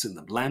side effects in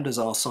them.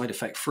 Lambdas are side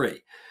effect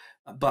free.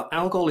 But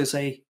Algol is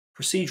a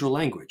procedural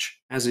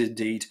language, as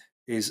indeed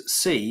is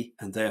C,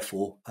 and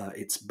therefore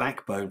its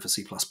backbone for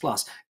C++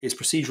 is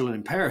procedural and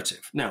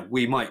imperative. Now,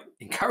 we might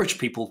encourage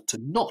people to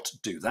not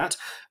do that.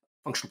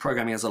 Functional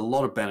programming has a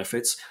lot of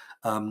benefits.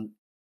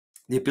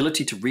 The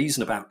ability to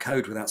reason about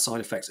code without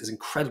side effects is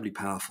incredibly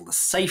powerful. The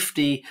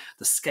safety,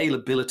 the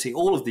scalability,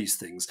 all of these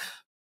things,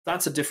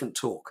 that's a different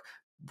talk.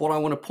 What I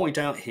want to point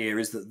out here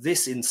is that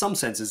this, in some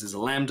senses, is a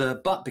lambda,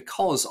 but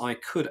because I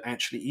could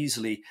actually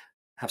easily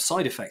have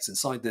side effects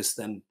inside this,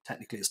 then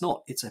technically it's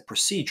not. It's a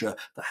procedure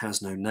that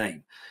has no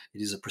name.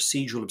 It is a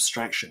procedural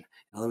abstraction.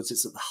 In other words,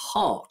 it's at the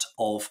heart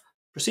of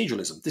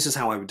proceduralism. This is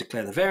how I would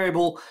declare the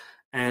variable,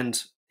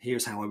 and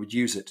here's how I would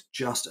use it,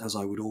 just as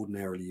I would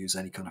ordinarily use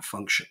any kind of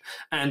function.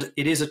 And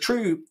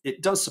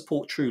it does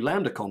support true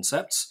lambda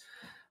concepts,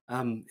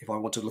 if I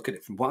want to look at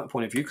it from one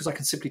point of view, because I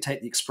can simply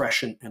take the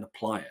expression and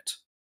apply it.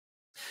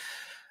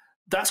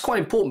 That's quite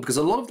important because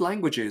a lot of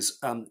languages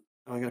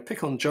I'm going to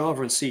pick on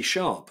Java and C#.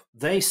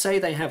 They say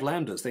they have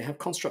lambdas. They have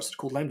constructs that are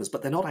called lambdas,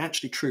 but they're not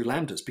actually true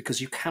lambdas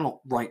because you cannot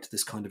write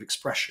this kind of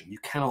expression. You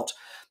cannot.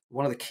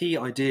 One of the key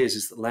ideas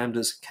is that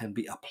lambdas can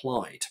be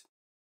applied,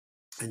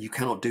 and you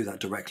cannot do that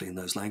directly in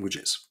those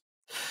languages.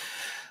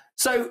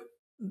 So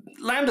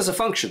lambdas are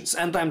functions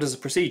and lambdas are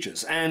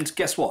procedures. And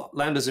guess what?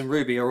 Lambdas in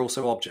Ruby are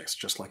also objects,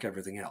 just like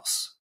everything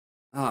else.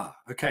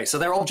 Okay, so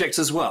they're objects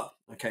as well.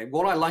 Okay,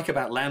 what I like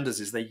about lambdas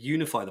is they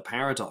unify the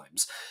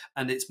paradigms,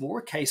 and it's more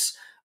a case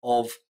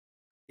of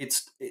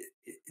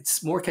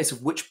it's more a case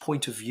of which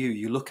point of view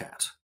you look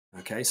at.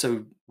 Okay,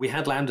 so we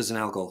had lambdas in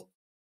Algol,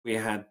 we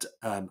had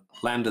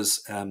lambdas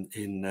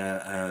in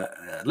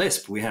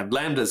Lisp, we have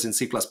lambdas in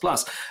C++.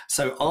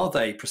 So are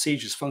they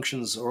procedures,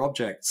 functions, or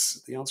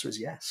objects? The answer is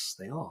yes,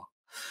 they are.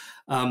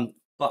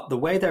 But the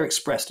way they're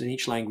expressed in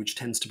each language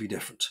tends to be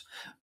different.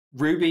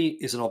 Ruby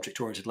is an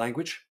object-oriented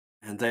language,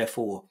 and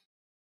therefore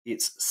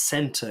its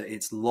center,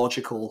 its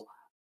logical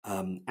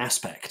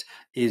aspect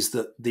is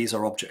that these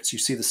are objects. You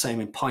see the same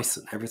in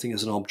Python. Everything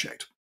is an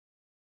object.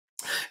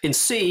 In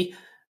C,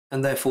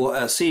 and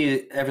therefore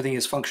C, everything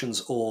is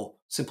functions or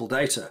simple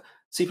data.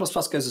 C++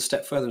 goes a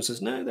step further and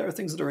says, no, there are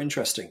things that are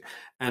interesting.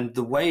 And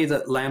the way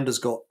that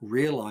lambdas got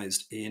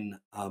realized in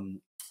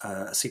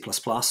C++,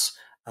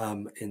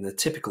 in the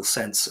typical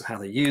sense of how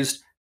they're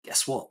used,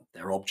 guess what?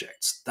 They're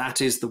objects.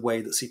 That is the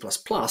way that C++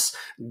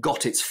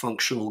 got its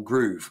functional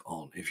groove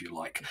on, if you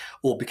like,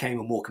 or became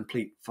a more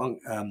complete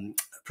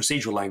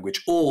procedural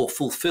language, or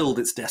fulfilled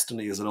its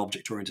destiny as an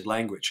object-oriented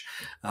language.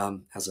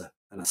 As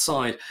an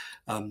aside,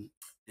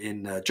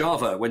 in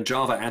Java, when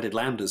Java added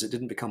lambdas, it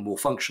didn't become more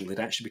functional. It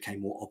actually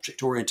became more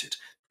object-oriented,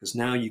 because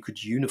now you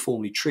could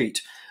uniformly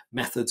treat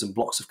methods and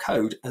blocks of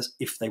code as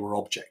if they were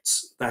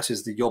objects. That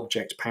is the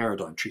object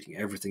paradigm, treating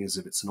everything as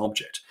if it's an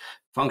object.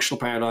 Functional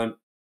paradigm,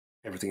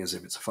 everything as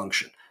if it's a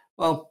function.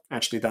 Well,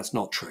 actually, that's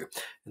not true.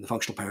 In the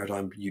functional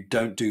paradigm, you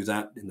don't do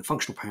that. In the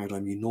functional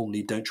paradigm, you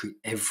normally don't treat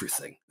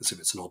everything as if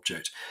it's an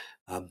object.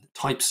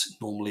 Types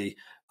normally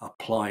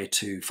apply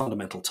to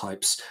fundamental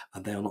types,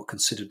 and they are not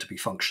considered to be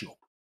functional.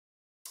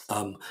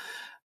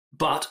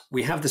 But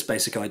we have this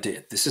basic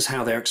idea. This is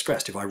how they're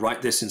expressed. If I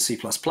write this in C++,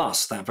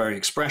 that very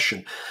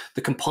expression,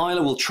 the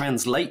compiler will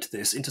translate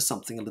this into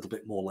something a little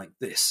bit more like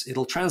this.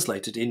 It'll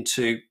translate it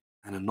into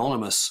an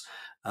anonymous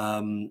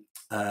an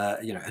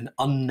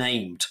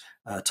unnamed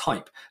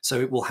type. So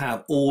it will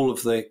have all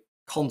of the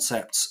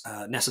concepts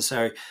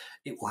necessary.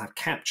 It will have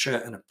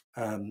capture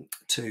and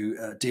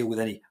to deal with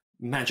any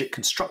magic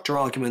constructor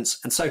arguments.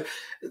 And so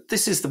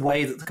this is the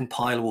way that the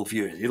compiler will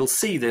view it. It'll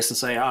see this and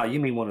say, you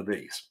mean one of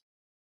these.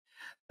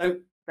 So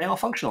they are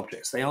function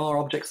objects. They are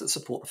objects that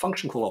support the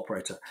function call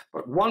operator.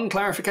 But one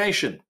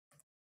clarification,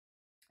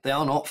 they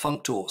are not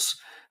functors.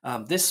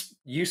 This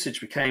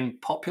usage became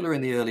popular in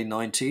the early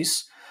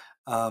 90s.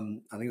 I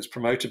think it was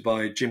promoted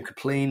by Jim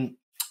Kaplan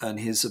and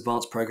his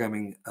advanced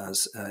programming,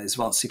 his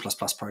advanced C++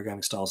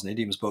 programming styles and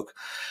idioms book.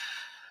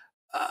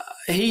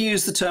 He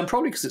used the term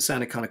probably because it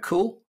sounded kind of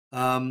cool,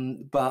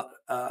 but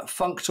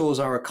functors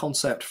are a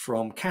concept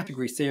from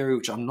category theory,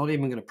 which I'm not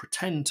even going to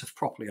pretend to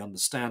properly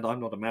understand.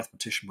 I'm not a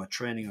mathematician by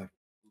training.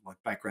 My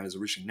background is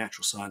originally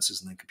natural sciences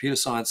and then computer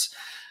science.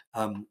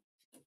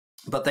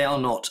 But they are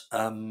not, they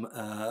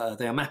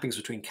are mappings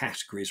between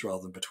categories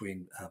rather than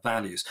between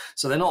values.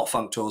 So they're not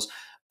functors.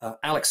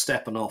 Alex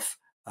Stepanov,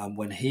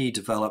 when he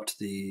developed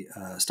the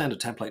standard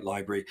template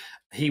library,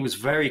 he was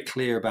very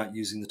clear about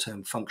using the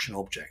term function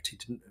object.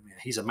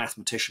 He's a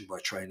mathematician by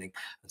training,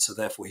 and so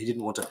therefore he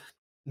didn't want to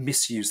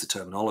misuse the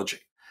terminology.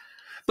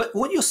 But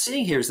what you're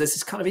seeing here is there's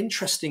this kind of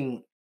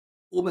interesting,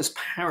 almost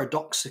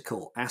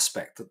paradoxical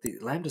aspect that the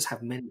lambdas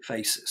have many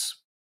faces.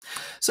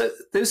 So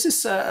there's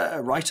this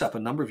write-up a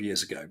number of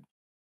years ago,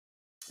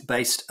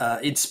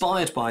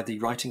 inspired by the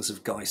writings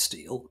of Guy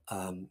Steele.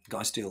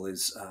 Guy Steele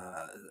is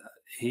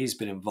he's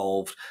been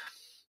involved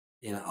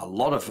in a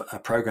lot of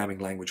programming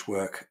language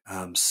work,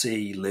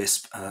 C,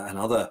 Lisp, and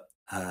other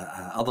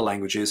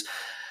languages.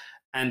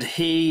 And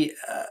his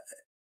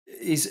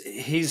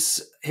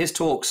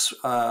talks,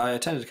 I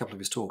attended a couple of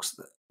his talks.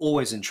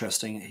 Always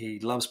interesting. He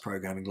loves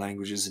programming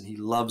languages and he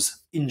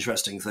loves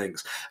interesting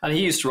things. And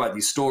he used to write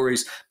these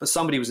stories, but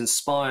somebody was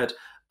inspired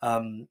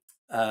to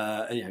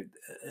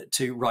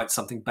write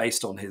something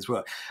based on his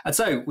work. And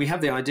so we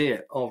have the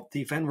idea of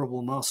the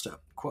venerable master,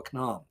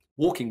 Kwok-Nam,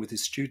 walking with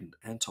his student,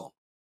 Anton,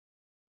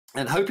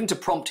 and hoping to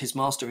prompt his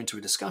master into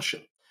a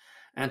discussion.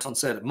 Anton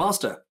said,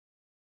 "Master,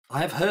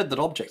 I have heard that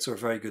objects are a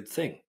very good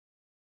thing.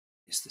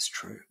 Is this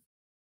true?"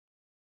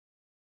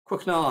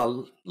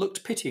 Kwok-Nam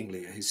looked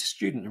pityingly at his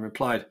student and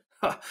replied,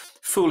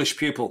 "Foolish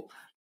pupil,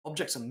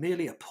 objects are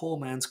merely a poor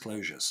man's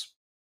closures."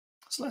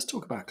 So let's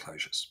talk about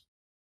closures.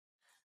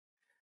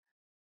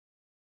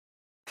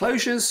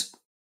 Closures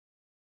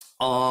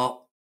are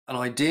an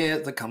idea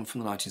that come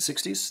from the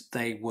 1960s.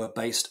 They were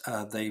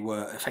they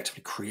were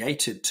effectively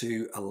created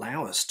to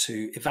allow us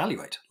to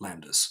evaluate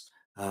lambdas.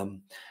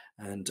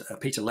 And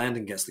Peter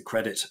Landin gets the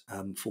credit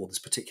for this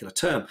particular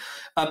term.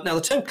 Now,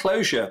 the term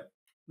closure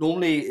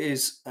normally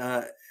is,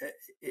 the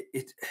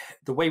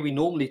way we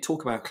normally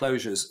talk about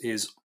closures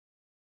is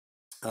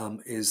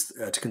is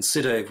to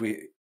consider, if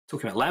we're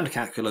talking about lambda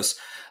calculus,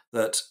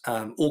 that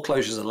all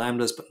closures are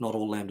lambdas, but not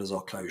all lambdas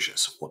are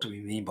closures. What do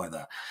we mean by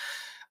that?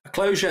 A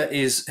closure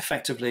is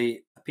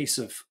effectively a piece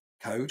of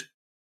code,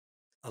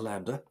 a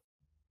lambda,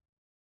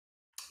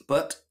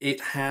 but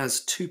it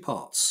has two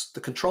parts.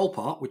 The control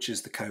part, which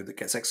is the code that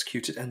gets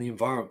executed, and the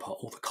environment part,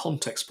 or the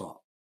context part,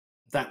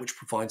 that which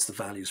provides the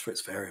values for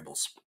its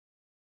variables.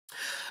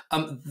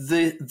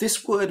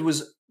 This word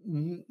was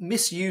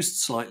misused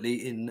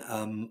slightly in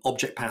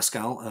Object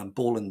Pascal.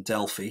 Ball and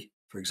Delphi,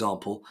 for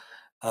example,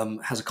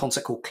 has a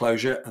concept called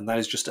closure, and that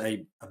is just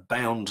a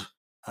bound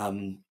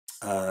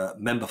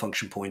member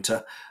function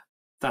pointer.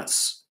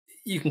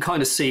 You can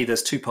kind of see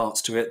there's two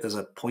parts to it. There's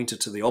a pointer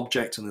to the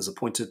object, and there's a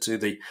pointer to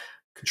the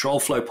control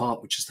flow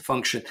part, which is the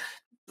function.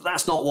 But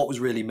that's not what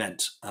was really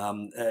meant.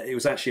 It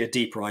was actually a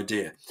deeper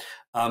idea.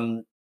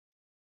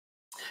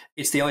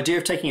 It's the idea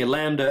of taking a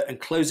lambda and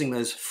closing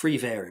those free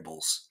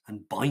variables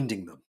and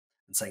binding them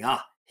and saying,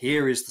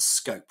 here is the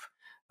scope.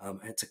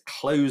 It's a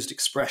closed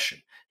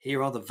expression.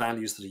 Here are the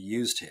values that are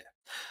used here.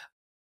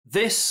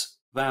 This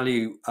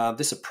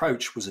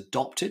approach was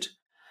adopted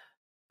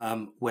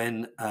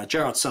when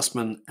Gerard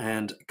Sussman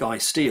and Guy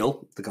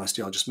Steele, the Guy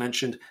Steele I just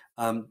mentioned,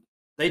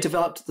 they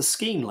developed the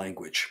Scheme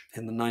language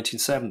in the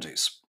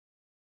 1970s.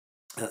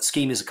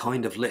 Scheme is a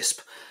kind of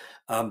Lisp,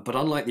 but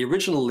unlike the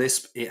original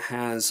Lisp, it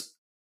has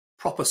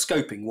proper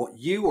scoping. What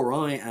you or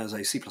I as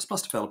a C++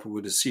 developer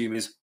would assume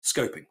is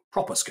scoping,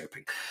 proper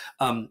scoping.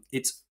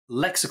 It's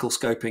lexical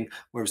scoping,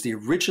 whereas the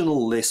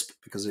original Lisp,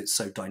 because it's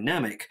so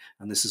dynamic,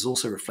 and this is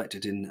also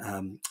reflected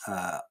in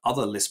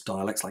other Lisp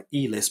dialects like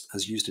eLisp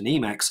as used in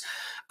Emacs,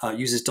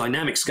 uses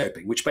dynamic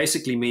scoping, which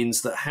basically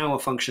means that how a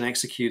function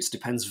executes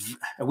depends,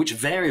 which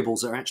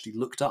variables are actually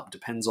looked up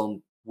depends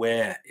on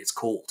where it's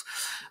called,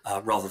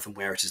 rather than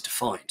where it is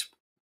defined.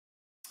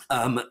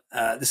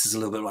 This is a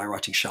little bit like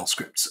writing shell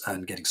scripts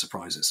and getting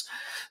surprises.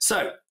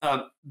 So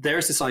there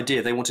is this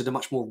idea they wanted a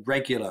much more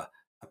regular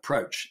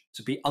approach,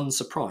 to be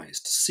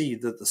unsurprised, to see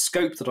that the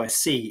scope that I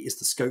see is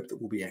the scope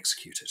that will be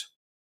executed.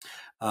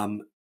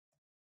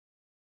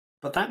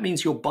 But that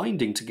means you're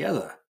binding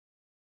together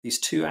these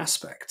two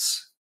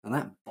aspects, and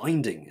that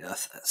binding,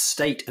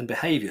 state and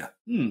behavior.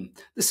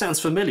 This sounds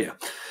familiar.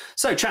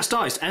 So,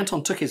 chastised,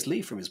 Anton took his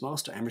leave from his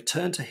master and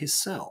returned to his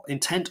cell,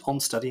 intent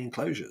on studying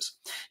closures.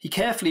 He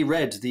carefully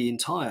read the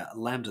entire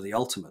Lambda the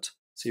Ultimate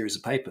series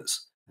of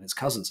papers and its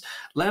cousins.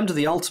 Lambda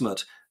the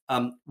Ultimate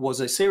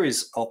was a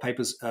series of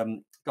papers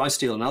Guy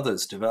Steele and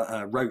others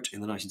wrote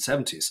in the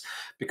 1970s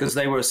because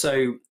they were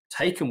so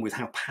taken with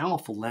how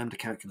powerful lambda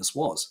calculus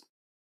was.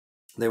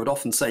 They would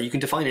often say you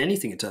can define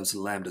anything in terms of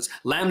lambdas.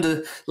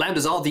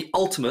 Lambdas are the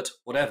ultimate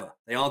whatever.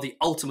 They are the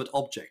ultimate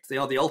object. They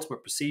are the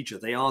ultimate procedure.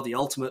 They are the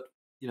ultimate,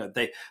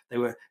 they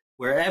were,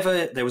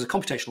 wherever there was a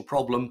computational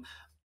problem,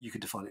 you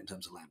could define it in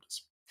terms of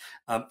lambdas.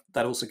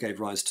 That also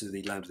gave rise to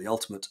the Lambda the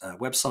Ultimate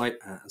website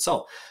and so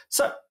on.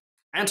 So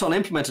Anton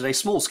implemented a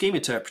small scheme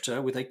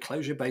interpreter with a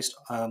closure-based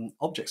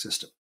object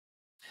system.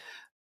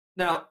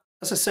 Now,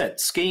 as I said,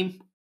 scheme,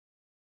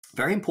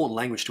 very important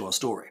language to our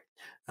story.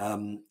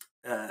 And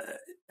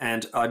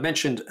I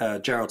mentioned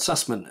Gerard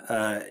Sussman.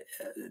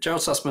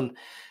 Gerard Sussman,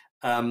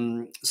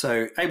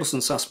 so Abelson,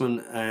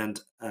 Sussman,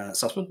 and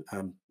Sussman,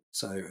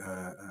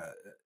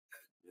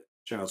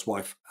 Gerard's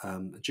wife,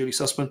 Julie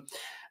Sussman,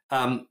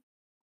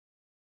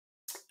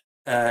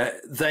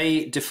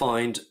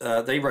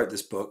 they wrote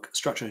this book,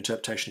 Structure and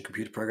Interpretation of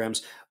Computer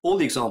Programs. All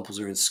the examples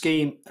are in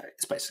Scheme.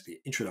 It's basically an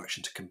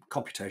introduction to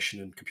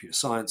computation and computer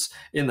science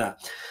in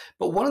that.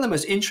 But one of the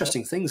most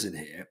interesting things in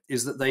here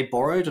is that they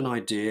borrowed an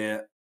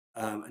idea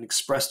and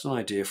expressed an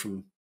idea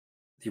from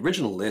the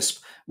original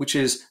Lisp, which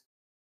is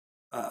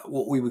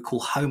what we would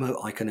call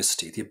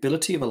homoiconicity, the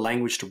ability of a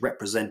language to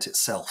represent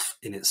itself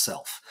in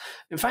itself.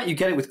 In fact, you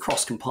get it with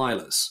cross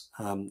compilers.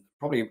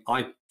 Probably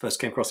I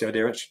first came across the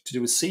idea actually to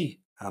do with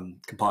C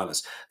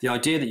compilers. The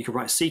idea that you could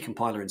write a C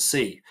compiler in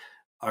C,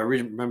 I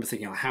really remember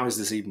thinking, how is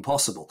this even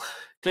possible?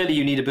 Clearly,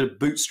 you need a bit of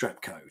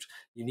bootstrap code.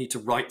 You need to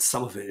write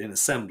some of it in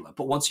assembler.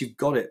 But once you've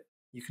got it,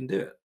 you can do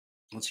it.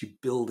 Once you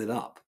build it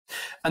up.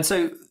 And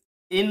so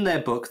in their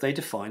book, they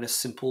define a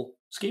simple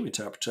scheme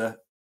interpreter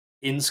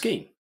in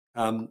Scheme.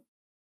 And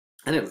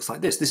it looks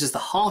like this. This is the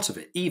heart of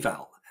it,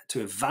 eval,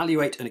 to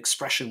evaluate an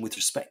expression with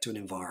respect to an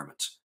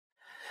environment.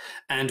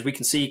 And we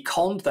can see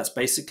cond, that's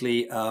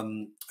basically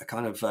a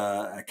kind of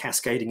a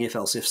cascading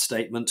if-else-if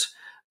statement.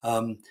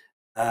 And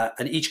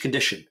each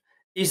condition,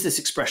 is this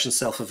expression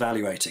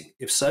self-evaluating?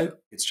 If so,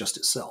 it's just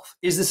itself.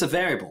 Is this a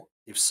variable?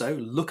 If so,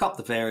 look up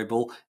the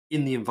variable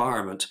in the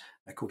environment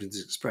according to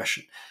this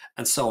expression,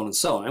 and so on and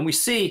so on. And we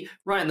see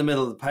right in the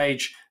middle of the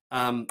page,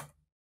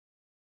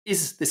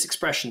 is this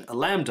expression a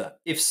lambda?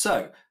 If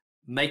so,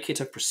 make it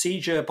a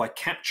procedure by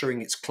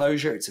capturing its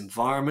closure, its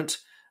environment,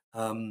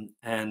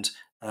 and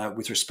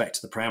with respect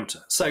to the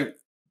parameter. So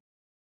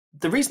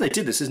the reason they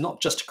did this is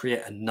not just to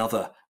create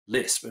another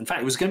Lisp. In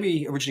fact, it was going to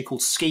be originally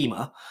called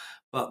Schema,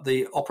 but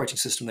the operating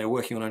system they were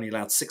working on only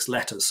allowed 6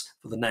 letters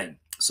for the name.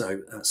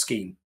 So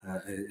Scheme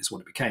is what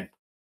it became.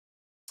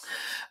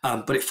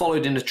 But it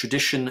followed in a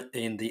tradition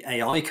in the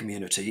AI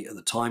community at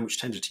the time, which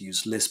tended to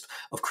use Lisp,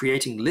 of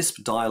creating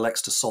Lisp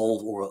dialects to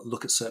solve or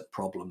look at certain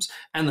problems.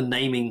 And the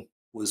naming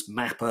was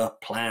mapper,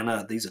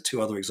 planner. These are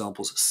two other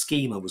examples.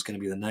 Schema was going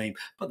to be the name,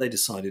 but they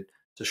decided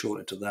to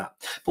shorten it to that.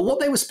 But what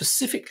they were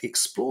specifically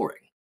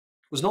exploring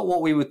was not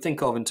what we would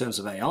think of in terms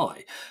of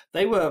AI.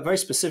 They were very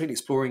specifically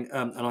exploring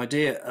an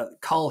idea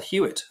Carl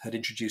Hewitt had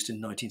introduced in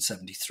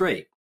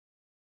 1973,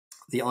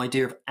 the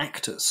idea of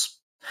actors.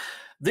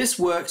 This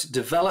work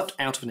developed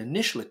out of an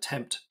initial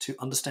attempt to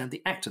understand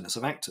the actorness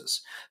of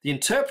actors. The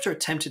interpreter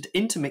attempted to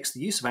intermix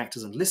the use of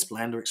actors and Lisp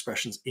Lambda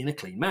expressions in a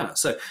clean manner.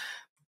 So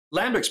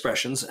Lambda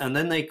expressions, and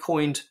then they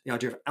coined the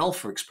idea of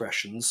alpha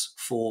expressions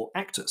for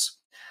actors.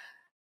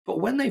 But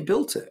when they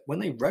built it, when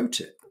they wrote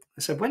it,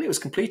 they said when it was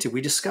completed,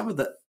 we discovered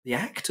that the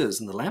actors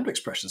and the Lambda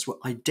expressions were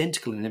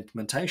identical in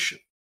implementation.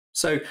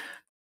 So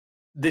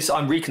this,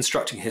 I'm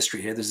reconstructing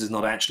history here. This is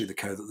not actually the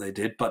code that they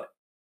did, but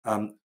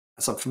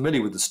as I'm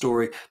familiar with the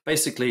story,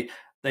 basically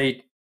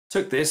they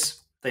took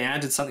this, they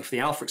added something for the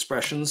alpha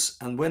expressions,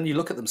 and when you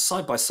look at them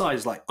side by side,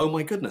 it's like, oh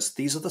my goodness,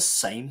 these are the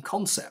same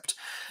concept.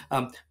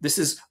 This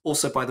is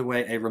also, by the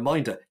way, a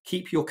reminder,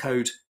 keep your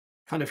code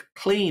kind of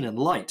clean and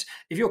light.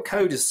 If your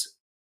code is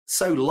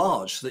so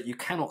large that you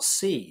cannot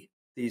see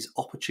these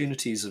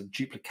opportunities of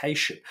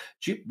duplication,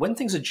 when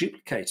things are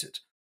duplicated,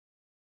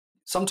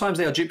 sometimes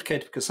they are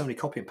duplicated because somebody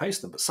copy and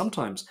paste them, but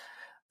sometimes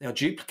they are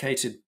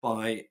duplicated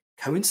by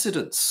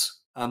coincidence.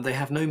 They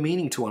have no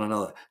meaning to one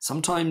another.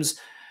 Sometimes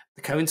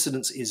the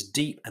coincidence is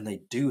deep and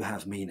they do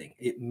have meaning.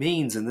 It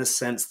means in this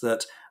sense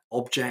that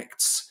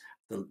objects,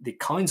 the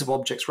kinds of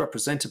objects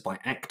represented by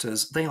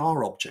actors, they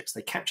are objects.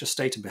 They capture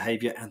state and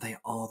behavior, and they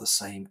are the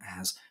same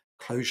as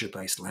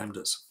closure-based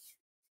lambdas.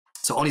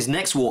 So on his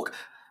next walk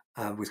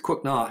with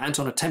Quicknar,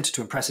 Anton attempted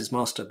to impress his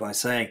master by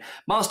saying,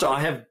 "Master,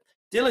 I have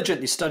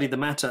diligently studied the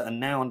matter and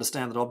now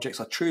understand that objects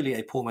are truly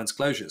a poor man's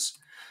closures."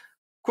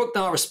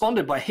 Quicknar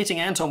responded by hitting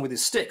Anton with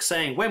his stick,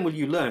 saying, "When will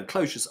you learn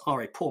closures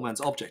are a poor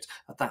man's object?"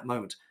 At that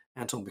moment,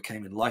 Anton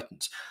became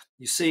enlightened.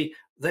 You see,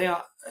 they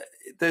are.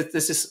 There's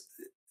this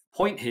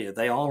point here.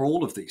 They are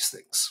all of these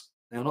things.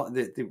 They are not.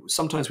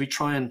 Sometimes we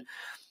try and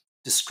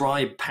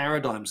describe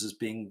paradigms as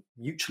being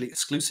mutually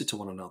exclusive to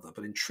one another,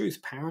 but in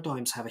truth,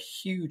 paradigms have a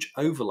huge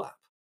overlap.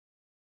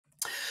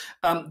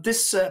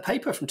 This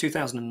paper from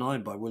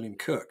 2009 by William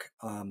Cook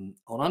on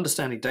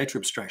understanding data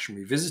abstraction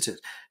revisited,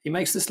 he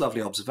makes this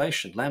lovely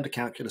observation. Lambda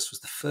calculus was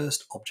the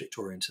first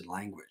object-oriented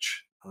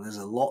language. And there's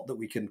a lot that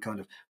we can kind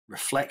of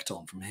reflect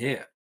on from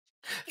here.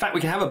 In fact,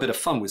 we can have a bit of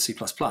fun with C++.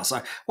 What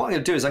I'm going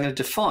to do is I'm going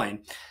to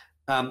define,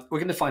 we're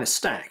going to define a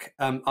stack.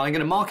 I'm going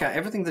to mark out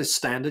everything that is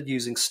standard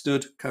using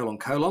stud :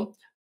 The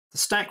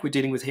stack we're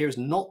dealing with here is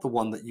not the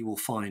one that you will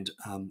find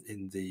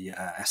in the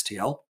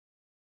STL.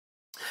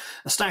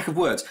 A stack of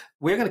words.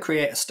 We're going to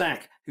create a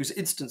stack whose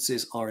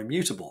instances are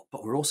immutable,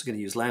 but we're also going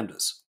to use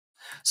lambdas.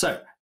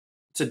 So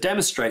to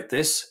demonstrate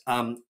this,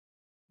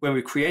 when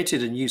we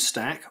created a new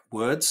stack,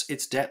 words,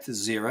 its depth is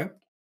 0.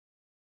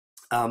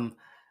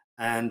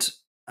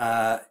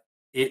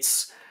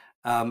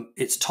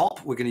 Its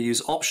top, we're going to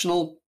use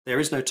optional. There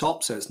is no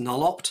top, so it's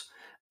null opt.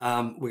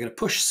 We're going to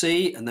push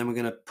C, and then we're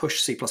going to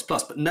push C++.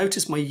 But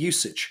notice my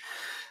usage.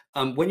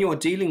 When you are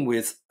dealing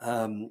with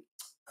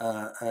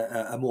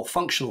a more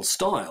functional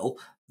style,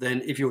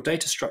 then if your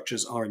data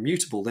structures are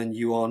immutable, then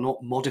you are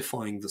not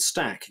modifying the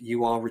stack.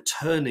 You are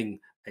returning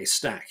a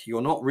stack.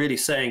 You're not really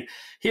saying,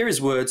 here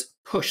is words,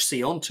 push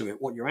C onto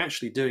it. What you're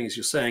actually doing is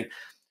you're saying,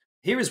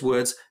 here is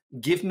words,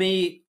 give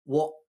me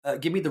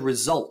the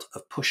result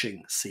of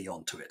pushing C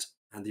onto it.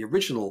 And the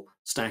original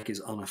stack is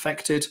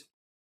unaffected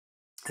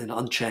and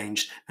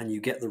unchanged, and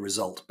you get the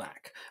result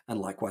back.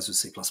 And likewise with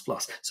C++.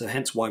 So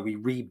hence why we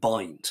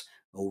rebind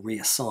or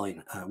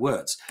reassign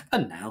words.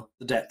 And now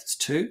the depth is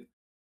 2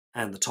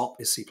 and the top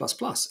is C++.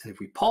 And if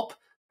we pop,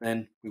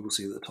 then we will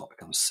see that the top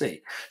becomes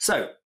C.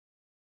 So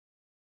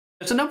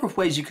there's a number of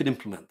ways you could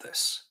implement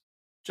this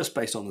just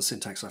based on the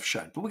syntax I've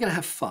shown, but we're going to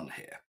have fun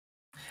here.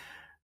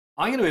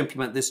 I'm going to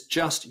implement this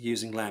just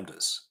using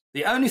lambdas.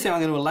 The only thing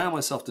I'm going to allow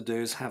myself to do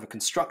is have a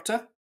constructor,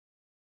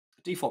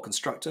 a default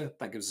constructor,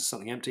 that gives us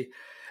something empty,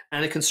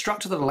 and a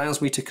constructor that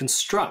allows me to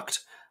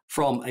construct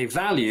from a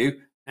value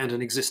and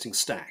an existing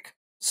stack.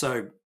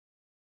 So,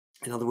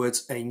 in other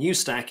words, a new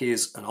stack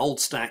is an old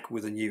stack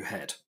with a new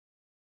head.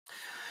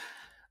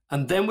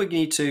 And then we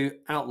need to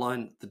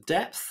outline the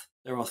depth.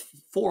 There are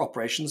 4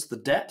 operations. The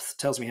depth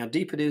tells me how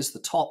deep it is. The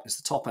top is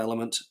the top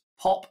element.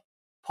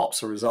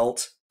 Pops a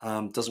result,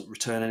 doesn't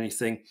return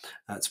anything.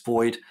 It's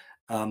void.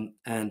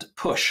 And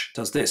push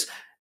does this.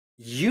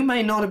 You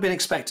may not have been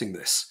expecting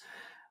this.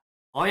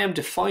 I am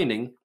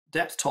defining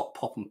depth, top,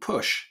 pop, and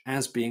push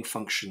as being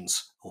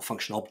functions or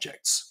function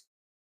objects.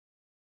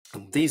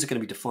 And these are going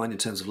to be defined in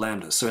terms of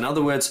lambdas. So in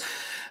other words,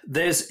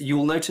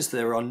 you'll notice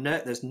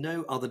there's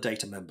no other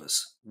data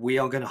members. We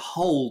are going to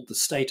hold the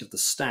state of the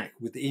stack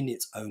within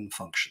its own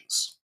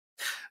functions.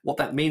 What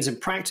that means in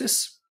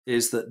practice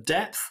is that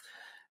depth,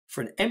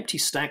 for an empty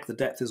stack, the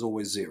depth is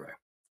always 0.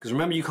 Because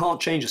remember, you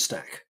can't change a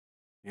stack.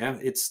 Yeah,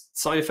 it's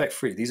side effect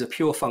free. These are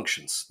pure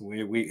functions.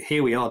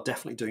 Here we are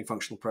definitely doing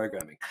functional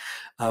programming.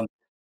 An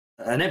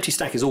empty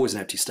stack is always an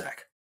empty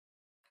stack.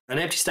 An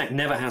empty stack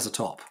never has a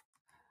top.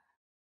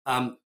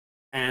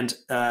 And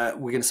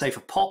we're going to say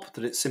for pop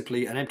that it's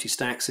simply an empty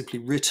stack simply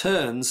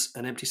returns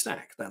an empty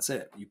stack. That's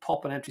it. You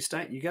pop an empty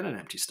stack, you get an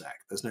empty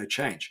stack. There's no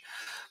change.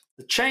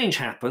 The change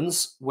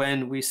happens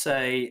when we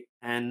say,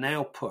 and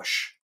now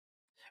push.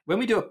 When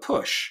we do a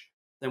push,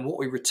 then what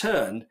we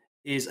return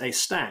is a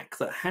stack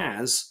that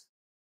has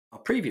our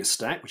previous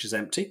stack, which is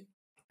empty,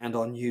 and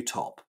our new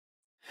top.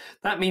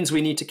 That means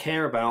we need to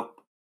care about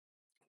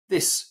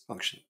this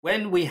function.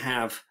 When we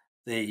have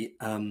the,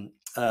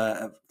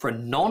 for a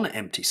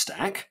non-empty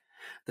stack,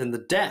 then the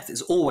depth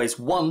is always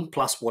 1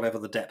 plus whatever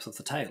the depth of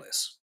the tail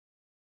is.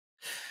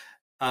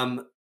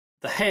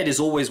 The head is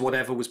always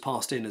whatever was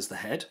passed in as the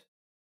head.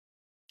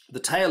 The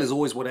tail is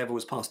always whatever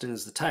was passed in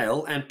as the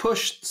tail. And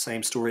push,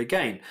 same story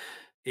again.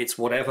 It's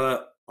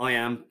whatever I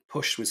am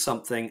pushed with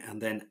something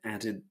and then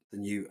added the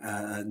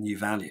new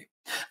value.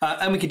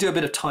 And we can do a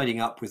bit of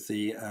tidying up with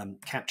the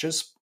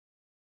captures.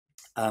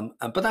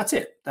 But that's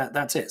it.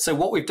 That's it. So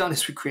what we've done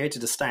is we've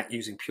created a stack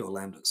using pure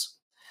lambdas.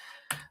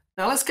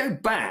 Now let's go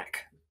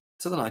back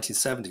to the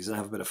 1970s and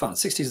have a bit of fun.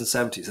 60s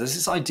and 70s, there's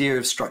this idea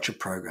of structured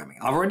programming.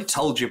 I've already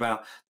told you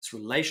about this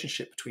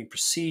relationship between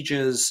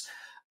procedures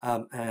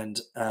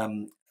and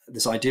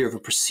this idea of a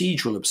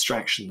procedural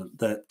abstraction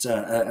that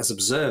as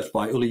observed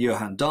by Ole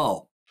Johan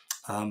Dahl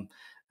and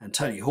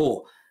Tony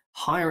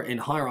Hoare, in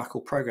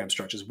hierarchical program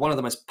structures, one of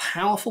the most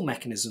powerful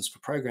mechanisms for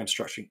program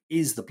structuring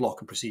is the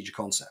block and procedure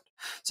concept.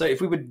 So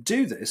if we would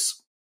do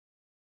this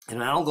in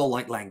an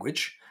Algol-like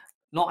language,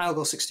 not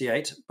Algol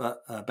 68,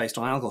 but based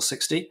on Algol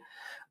 60,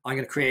 I'm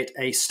going to create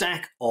a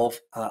stack of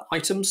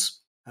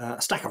items,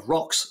 a stack of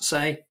rocks,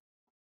 say.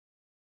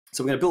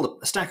 So we're going to build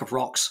a stack of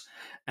rocks,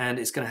 and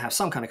it's going to have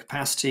some kind of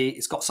capacity.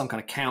 It's got some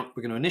kind of count.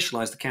 We're going to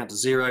initialize the count to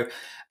 0,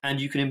 and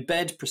you can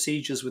embed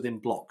procedures within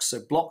blocks.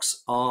 So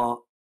blocks are,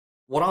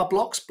 what are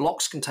blocks?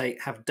 Blocks can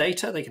have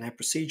data, they can have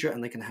procedure,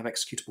 and they can have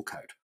executable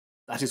code.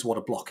 That is what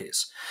a block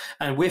is.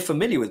 And we're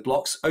familiar with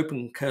blocks,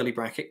 open curly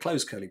bracket,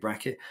 close curly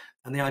bracket,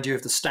 and the idea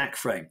of the stack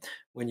frame.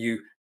 When you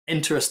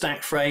enter a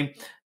stack frame,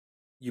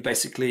 you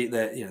basically,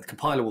 the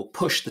compiler will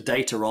push the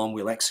data on,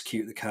 we'll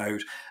execute the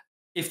code.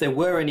 If there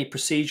were any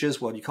procedures,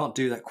 well, you can't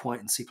do that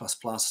quite in C++,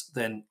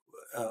 then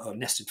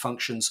nested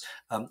functions,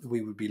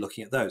 we would be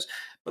looking at those.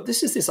 But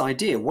this is this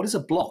idea, what is a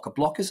block? A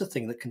block is a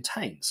thing that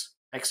contains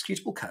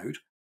executable code,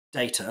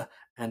 data,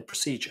 and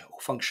procedure or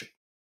function.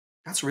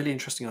 That's a really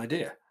interesting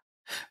idea.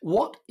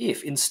 What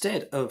if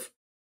instead of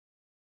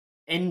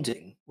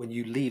ending when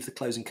you leave the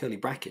closing curly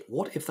bracket,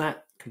 what if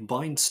that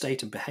combined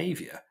state and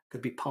behavior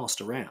could be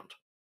passed around?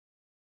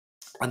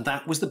 And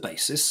that was the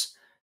basis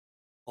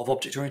of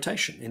object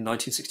orientation in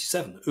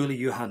 1967. Ole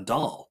Johan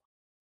Dahl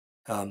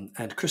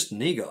and Kristen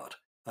Nygaard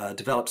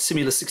developed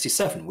Simula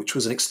 67, which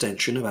was an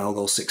extension of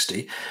Algol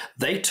 60.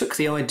 They took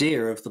the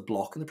idea of the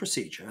block and the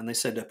procedure, and they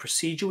said a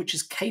procedure which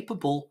is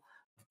capable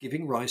of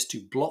giving rise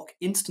to block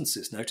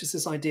instances. Notice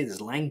this idea,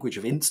 this language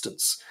of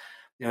instance.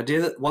 The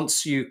idea that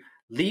once you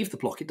leave the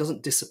block, it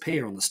doesn't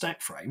disappear on the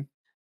stack frame.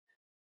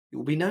 It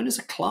will be known as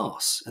a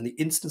class, and the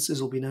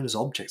instances will be known as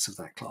objects of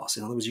that class.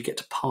 In other words, you get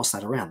to pass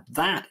that around.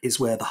 That is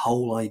where the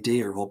whole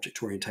idea of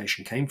object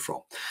orientation came from.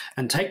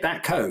 And take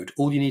that code,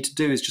 all you need to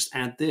do is just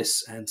add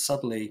this, and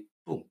suddenly,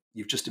 boom,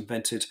 you've just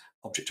invented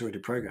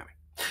object-oriented programming.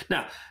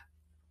 Now,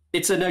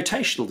 it's a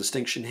notational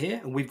distinction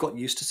here, and we've got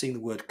used to seeing the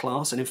word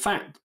class. And in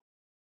fact,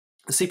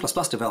 as C++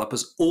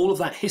 developers, all of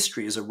that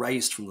history is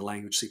erased from the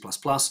language C++.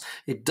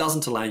 It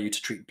doesn't allow you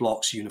to treat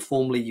blocks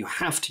uniformly. You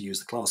have to use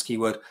the class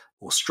keyword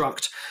or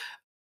struct.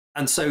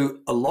 And so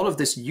a lot of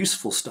this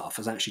useful stuff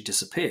has actually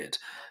disappeared,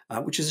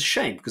 which is a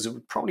shame because it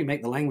would probably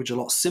make the language a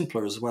lot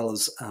simpler as well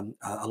as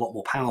a lot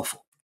more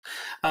powerful.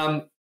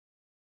 Of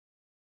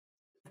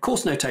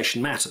course,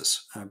 notation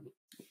matters.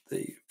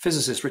 The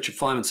physicist Richard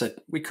Feynman said,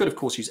 we could, of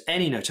course, use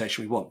any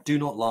notation we want. Do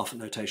not laugh at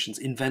notations.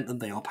 Invent them.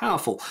 They are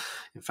powerful.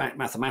 In fact,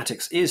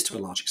 mathematics is, to a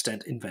large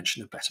extent,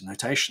 invention of better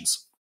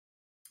notations.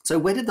 So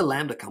where did the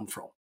lambda come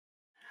from?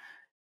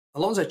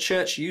 Alonzo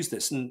Church used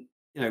this, and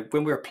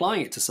when we're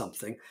applying it to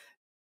something,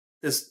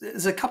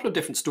 there's a couple of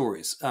different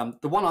stories.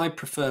 The one I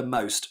prefer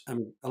most,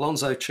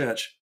 Alonzo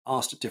Church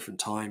asked at different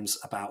times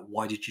about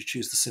why did you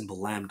choose the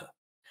symbol lambda?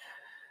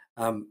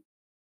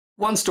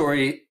 One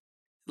story,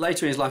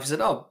 later in his life, he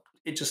said, oh,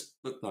 it just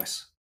looked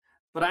nice.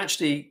 But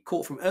actually,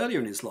 caught from earlier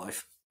in his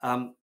life,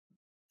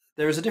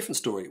 there is a different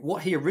story.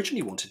 What he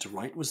originally wanted to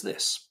write was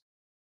this.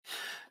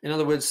 In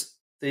other words,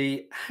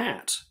 the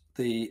hat,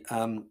 the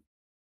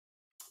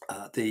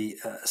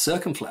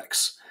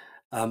circumflex,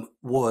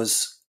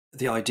 was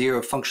the idea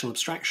of functional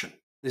abstraction.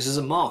 This is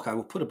a mark I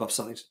will put above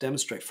something to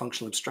demonstrate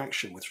functional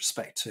abstraction with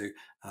respect to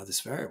this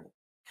variable.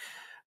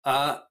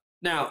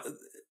 Now,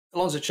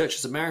 Alonzo Church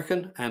is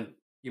American, and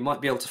you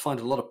might be able to find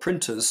a lot of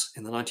printers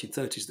in the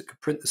 1930s that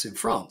could print this in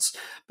France.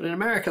 But in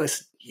America, they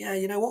said, yeah,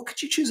 you know what, could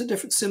you choose a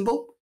different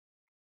symbol?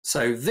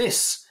 So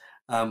this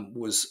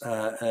was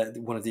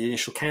one of the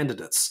initial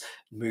candidates,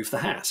 move the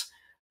hat.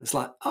 It's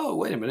like, oh,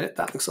 wait a minute,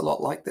 that looks a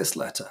lot like this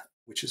letter,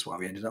 which is why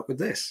we ended up with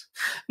this.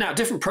 Now,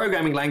 different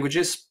programming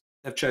languages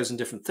have chosen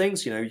different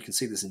things. You know, you can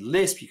see this in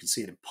Lisp, you can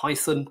see it in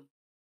Python.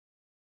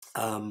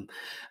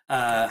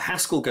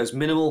 Haskell goes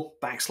minimal,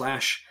 \.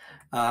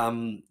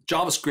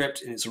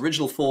 JavaScript in its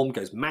original form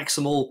goes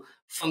maximal,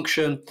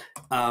 function.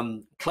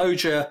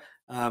 Clojure,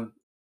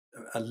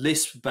 a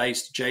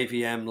Lisp-based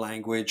JVM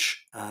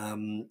language,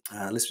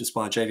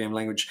 Lisp-inspired JVM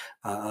language,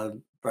 a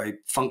very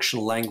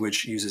functional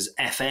language, uses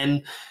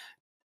FN.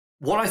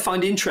 What I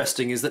find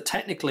interesting is that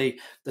technically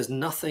there's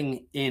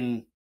nothing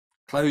in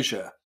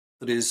Clojure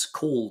that is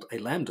called a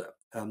Lambda.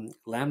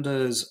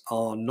 Lambdas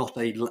are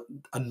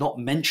not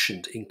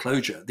mentioned in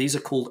Clojure. These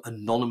are called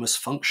anonymous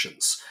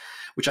functions,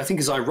 which I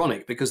think is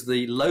ironic because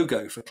the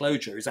logo for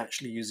Clojure is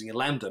actually using a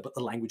Lambda, but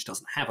the language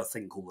doesn't have a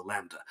thing called a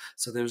Lambda.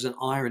 So there's an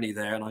irony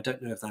there, and I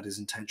don't know if that is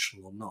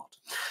intentional or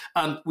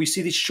not. We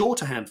see these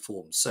shorthand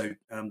forms. So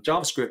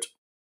JavaScript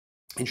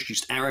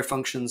introduced arrow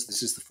functions.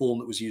 This is the form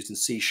that was used in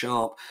C#.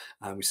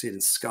 We see it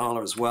in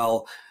Scala as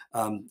well.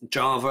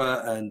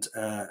 Java and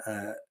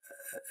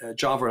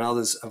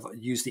others have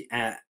used the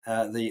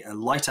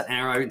lighter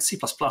arrow. In C++,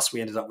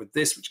 we ended up with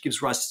this, which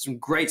gives rise to some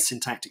great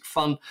syntactic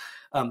fun.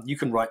 You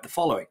can write the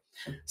following.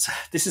 So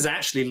this is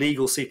actually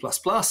legal C++,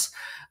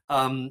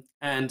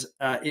 and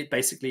it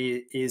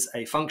basically is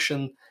a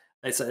function.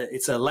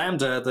 It's a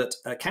Lambda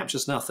that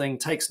captures nothing,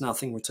 takes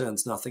nothing,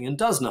 returns nothing, and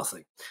does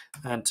nothing.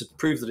 And to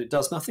prove that it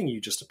does nothing, you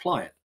just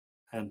apply it,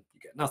 and you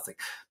get nothing.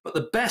 But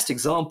the best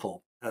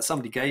example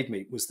somebody gave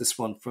me was this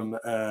one from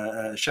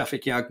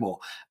Shafik Yagmor.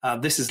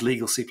 This is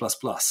legal C++.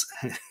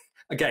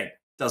 Again,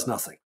 does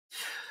nothing.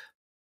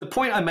 The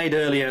point I made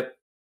earlier,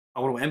 I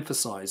want to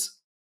emphasize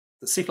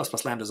that C++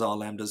 lambdas are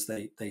lambdas.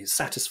 They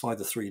satisfy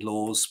the three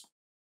laws,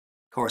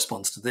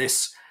 corresponds to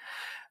this.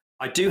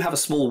 I do have a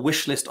small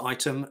wish list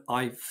item.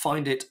 I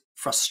find it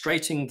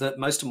frustrating that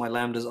most of my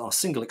lambdas are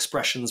single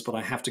expressions, but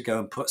I have to go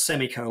and put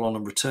semicolon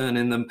and return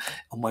in them.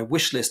 On my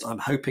wish list, I'm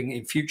hoping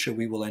in future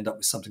we will end up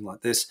with something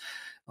like this.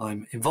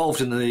 I'm involved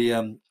in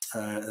the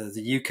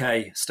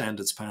UK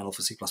standards panel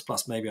for C++.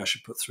 Maybe I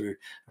should put through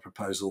a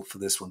proposal for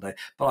this one day.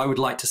 But I would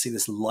like to see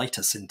this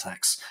lighter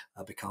syntax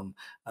become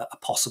a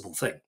possible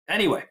thing.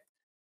 Anyway,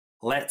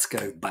 let's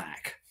go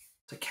back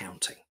to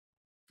counting.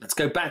 Let's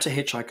go back to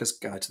Hitchhiker's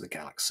Guide to the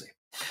Galaxy.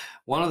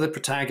 One of the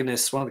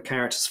protagonists, one of the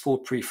characters,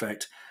 Ford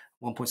Prefect, at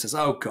one point says,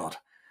 oh God,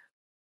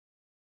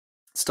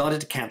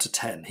 started to count to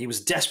 10. He was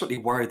desperately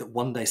worried that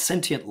one day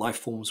sentient life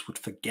forms would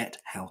forget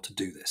how to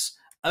do this.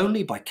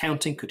 Only by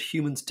counting could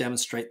humans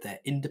demonstrate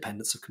their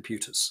independence of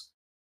computers.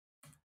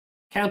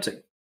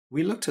 Counting.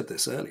 We looked at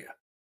this earlier.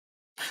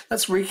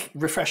 Let's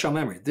refresh our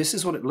memory. This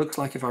is what it looks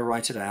like if I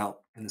write it out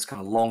in this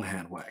kind of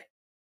longhand way.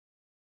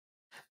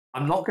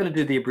 I'm not going to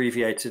do the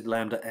abbreviated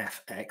lambda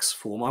fx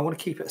form. I want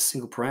to keep it a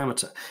single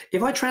parameter.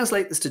 If I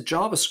translate this to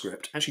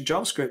JavaScript, actually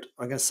JavaScript,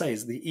 I'm going to say,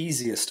 is the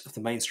easiest of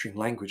the mainstream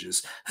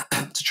languages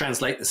to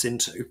translate this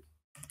into.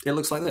 It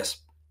looks like this.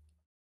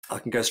 I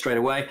can go straight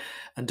away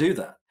and do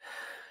that.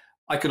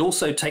 I could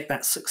also take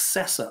that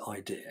successor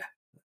idea,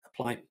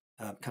 apply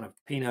kind of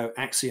Pinot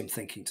axiom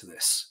thinking to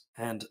this,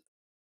 and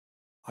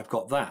I've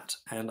got that,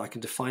 and I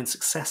can define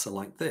successor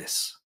like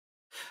this.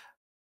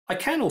 I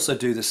can also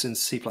do this in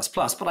C++,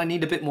 but I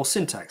need a bit more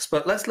syntax.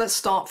 But let's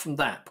start from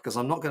that, because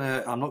I'm not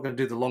gonna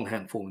do the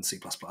longhand form in C++.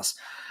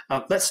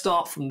 Let's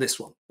start from this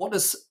one. What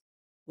does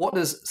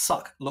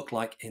suck look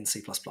like in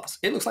C++?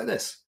 It looks like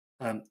this.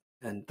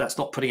 And that's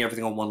not putting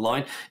everything on one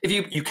line. If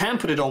you can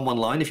put it on one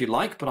line if you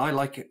like, but I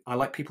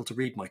like people to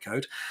read my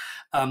code.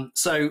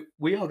 So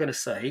we are going to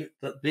say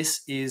that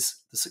this is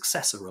the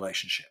successor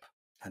relationship.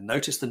 And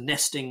notice the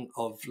nesting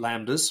of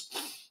lambdas.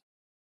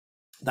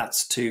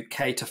 That's to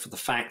cater for the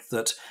fact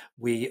that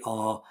we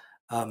are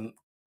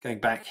going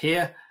back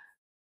here.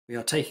 We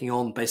are taking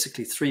on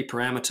basically 3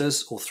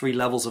 parameters or 3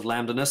 levels of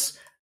lambdaness,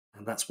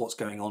 and that's what's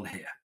going on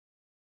here.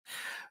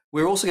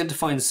 We're also going to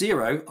define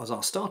 0 as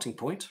our starting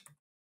point.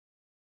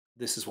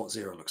 This is what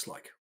 0 looks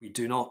like.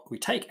 We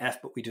take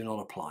f, but we do not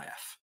apply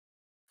f.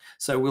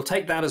 So we'll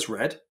take that as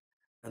read,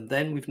 and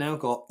then we've now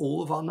got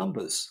all of our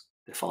numbers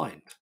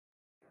defined.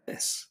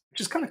 This,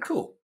 which is kind of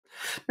cool.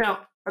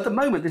 Now, at the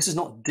moment, this is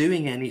not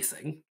doing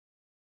anything,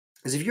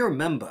 because if you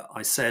remember,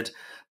 I said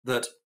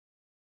that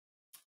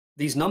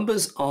these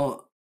numbers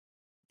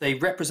they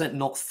represent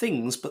not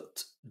things,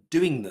 but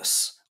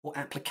doingness or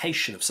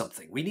application of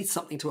something. We need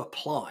something to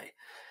apply.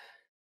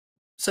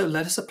 So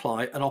let us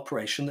apply an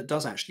operation that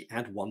does actually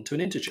add 1 to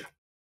an integer.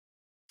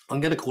 I'm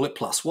going to call it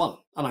 +1,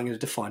 and I'm going to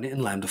define it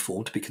in lambda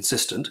form to be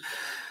consistent.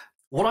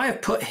 What I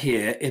have put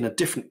here in a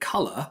different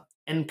color,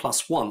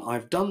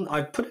 n+1,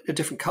 I've put it in a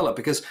different color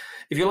because,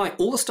 if you like,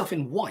 all the stuff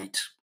in white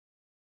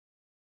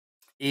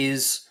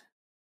is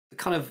the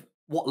kind of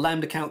what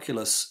lambda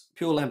calculus,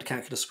 pure lambda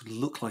calculus would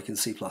look like in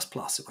C++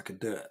 if I could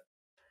do it.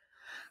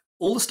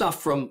 All the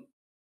stuff in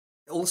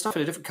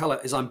a different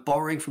color is I'm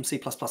borrowing from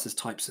C++'s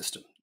type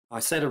system. I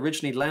said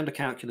originally lambda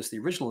calculus, the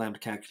original lambda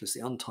calculus,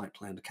 the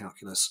untyped lambda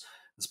calculus,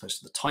 as opposed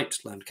to the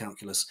typed lambda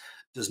calculus,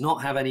 does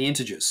not have any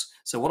integers.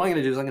 So what I'm going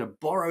to do is I'm going to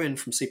borrow in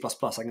from C++. I'm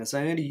going to say,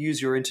 I'm going to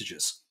use your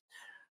integers.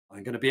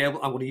 I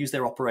want to use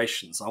their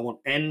operations. I want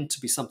n to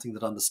be something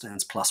that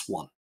understands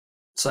 +1.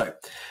 So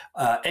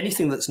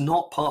anything that's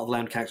not part of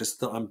Lambda calculus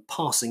that I'm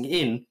passing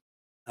in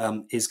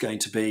is going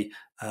to be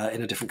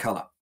in a different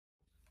color.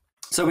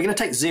 So we're going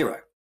to take 0.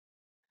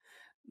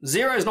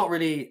 0 is not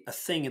really a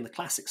thing in the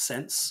classic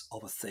sense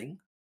of a thing.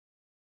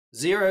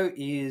 0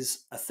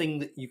 is a thing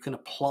that you can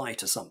apply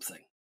to something.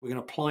 We're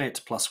going to apply it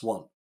to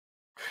 +1.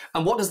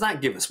 And what does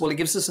that give us? Well, it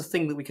gives us a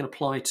thing that we can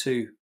apply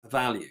to a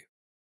value.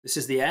 This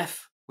is the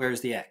f, where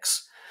is the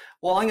x?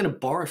 Well, I'm going to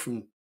borrow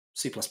from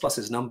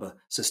C++'s number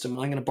system,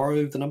 and I'm going to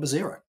borrow the number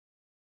 0.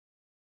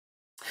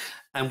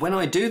 And when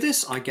I do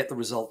this, I get the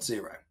result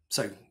 0.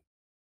 So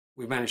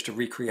we've managed to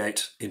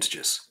recreate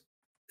integers.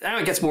 Now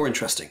it gets more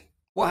interesting.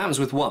 What happens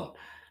with 1?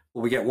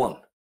 Well, we get 1.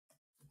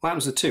 What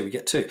happens with 2? We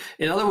get 2.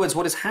 In other words,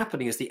 what is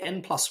happening is the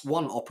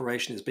n+1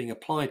 operation is being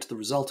applied to the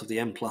result of the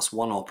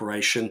n+1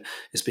 operation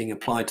is being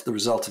applied to the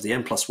result of the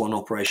n+1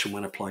 operation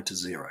when applied to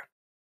 0.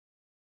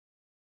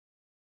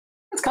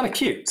 That's kind of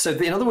cute. So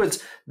in other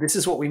words, this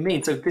is what we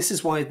mean. So this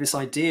is why this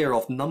idea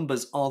of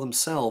numbers are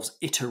themselves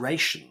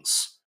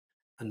iterations.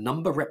 A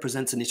number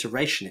represents an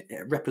iteration.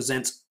 It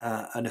represents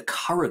an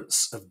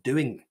occurrence of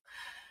doing.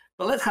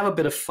 But let's have a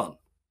bit of fun.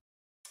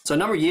 So a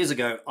number of years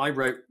ago, I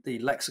wrote the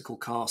lexical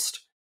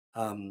cast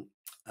kind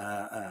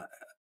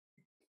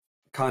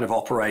of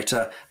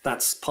operator.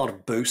 That's part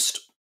of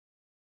Boost.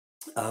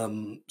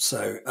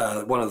 So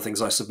one of the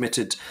things I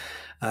submitted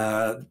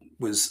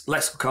was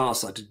lexical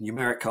cast. I did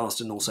numeric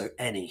cast and also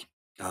any.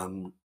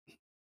 But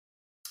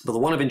the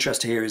one of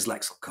interest here is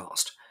lexical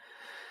cast.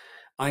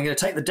 I'm going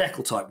to take the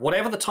decal type.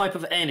 Whatever the type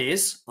of n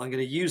is, I'm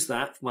going to use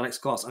that for my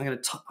lexical cast. I'm going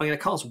to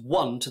cast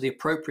 1 to the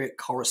appropriate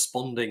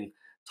corresponding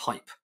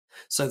type.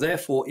 So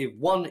therefore, if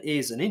 1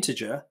 is an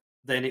integer,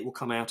 then it will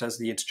come out as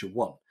the integer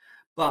 1.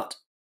 But,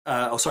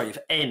 if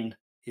n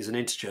is an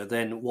integer,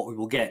 then what we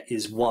will get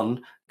is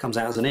 1 comes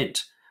out as an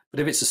int. But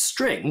if it's a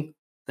string,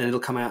 then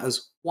it'll come out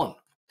as 1.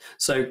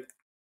 So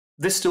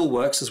this still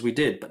works as we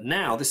did, but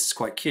now this is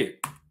quite cute.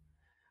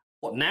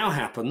 What now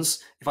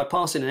happens, if I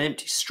pass in an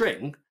empty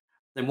string,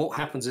 then what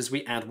happens is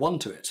we add 1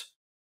 to it.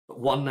 But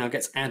 1 now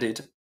gets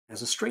added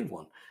as a string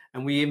 1.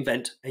 And we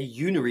invent a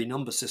unary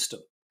number system.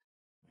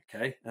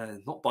 Okay,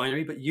 not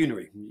binary, but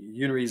unary.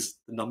 Unary is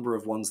the number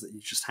of ones that you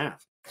just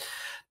have.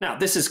 Now,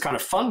 this is kind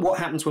of fun. What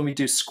happens when we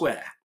do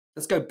square?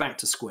 Let's go back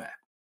to square.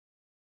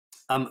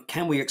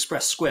 Can we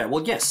express square?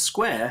 Well, yes,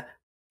 square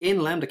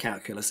in Lambda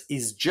calculus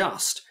is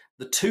just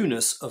the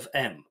 2ness of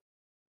m.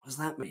 What does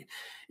that mean?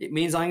 It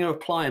means I'm going to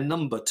apply a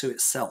number to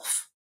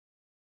itself.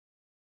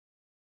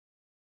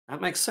 That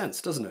makes sense,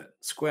 doesn't it?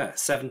 Square,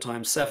 7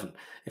 times 7.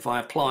 If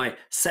I apply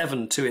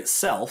 7 to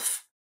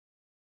itself,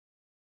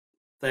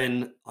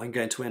 then I'm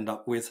going to end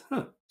up with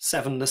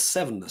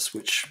 7ness,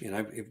 which,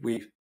 if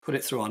we put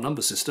it through our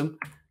number system,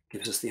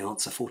 gives us the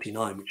answer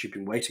 49, which you've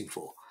been waiting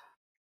for.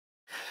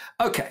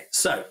 Okay,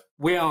 so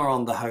we are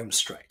on the home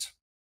straight.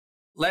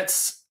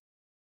 Let's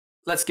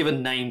give a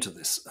name to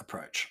this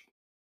approach.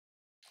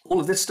 All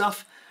of this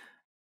stuff,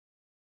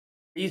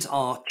 these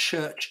are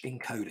church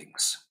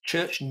encodings,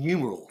 church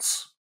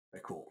numerals, they're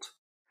called.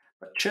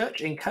 But church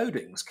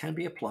encodings can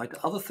be applied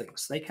to other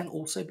things. They can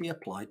also be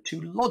applied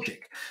to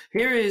logic.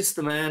 Here is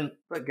the man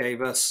that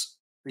gave us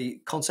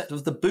the concept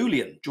of the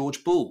Boolean,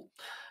 George Boole.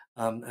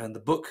 And the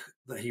book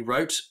that he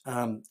wrote,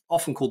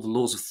 often called The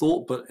Laws of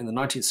Thought, but in the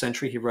 19th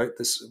century he wrote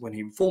this when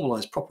he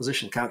formalized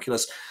proposition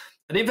calculus,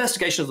 an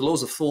investigation of the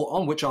laws of thought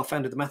on which are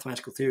founded the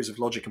mathematical theories of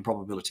logic and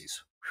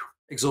probabilities. Whew,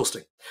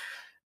 exhausting.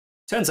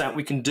 Turns out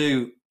we can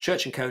do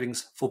church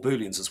encodings for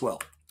Booleans as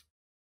well.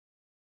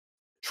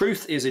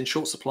 Truth is in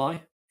short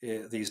supply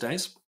these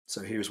days.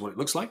 So here's what it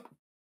looks like.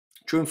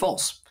 True and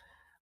false.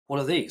 What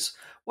are these?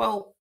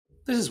 Well,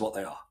 this is what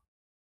they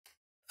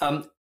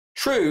are.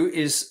 True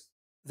is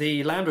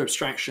the lambda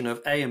abstraction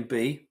of A and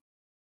B,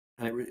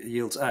 and it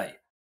yields A.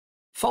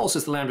 False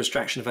is the lambda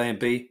abstraction of A and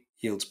B,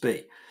 yields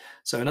B.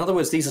 So in other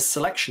words, these are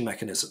selection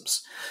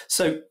mechanisms.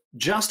 So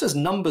just as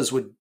numbers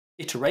were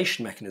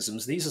iteration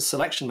mechanisms, these are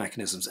selection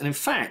mechanisms. And in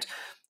fact,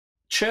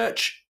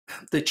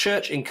 the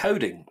church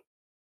encoding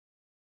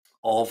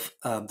of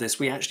this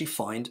we actually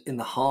find in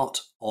the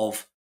heart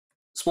of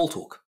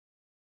Smalltalk.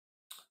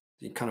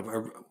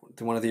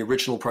 One of the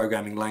original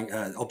programming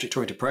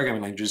object-oriented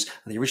programming languages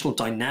and the original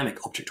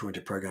dynamic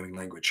object-oriented programming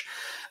language.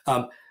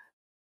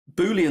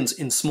 Booleans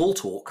in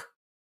Smalltalk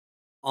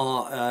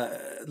are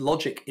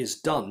logic is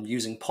done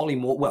using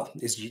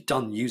is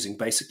done using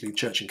basically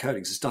church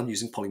encodings. It's done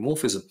using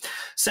polymorphism.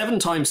 7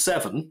 times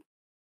 7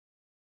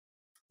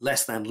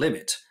 less than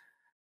limit.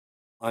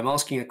 I'm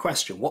asking a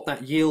question. What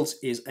that yields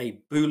is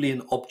a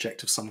Boolean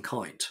object of some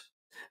kind.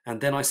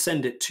 And then I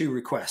send it 2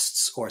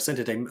 requests, or I send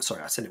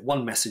it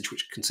 1 message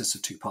which consists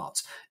of 2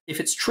 parts. If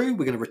it's true,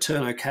 we're going to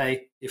return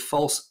OK. If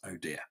false, oh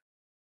dear.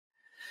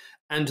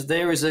 And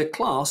there is a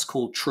class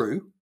called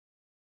true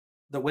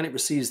that when it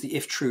receives the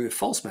if true, if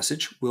false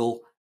message,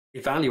 will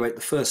evaluate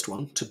the first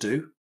one to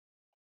do.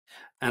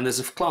 And there's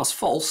a class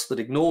false that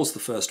ignores the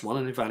first one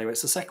and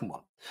evaluates the second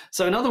one.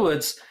 So in other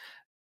words,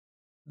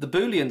 the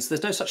Booleans,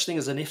 there's no such thing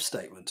as an if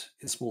statement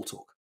in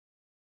Smalltalk.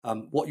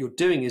 What you're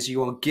doing is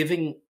you are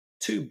giving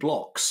two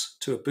blocks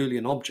to a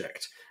Boolean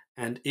object,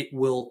 and it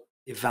will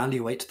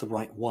evaluate the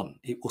right one.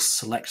 It will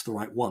select the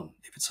right one.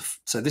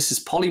 So this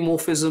is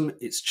polymorphism.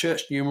 It's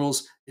church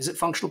numerals. Is it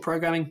functional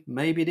programming?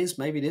 Maybe it is.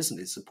 Maybe it isn't.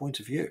 It's a point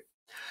of view.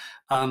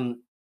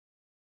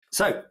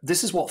 So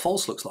this is what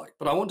false looks like.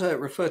 But I want to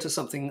refer to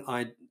something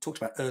I talked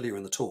about earlier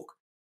in the talk.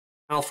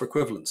 Alpha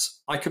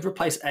equivalence. I could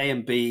replace A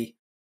and B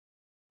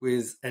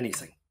with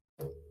anything.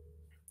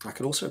 I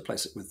could also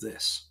replace it with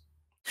this,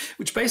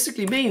 which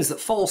basically means that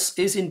false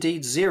is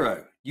indeed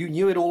 0. You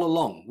knew it all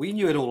along. We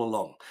knew it all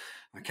along.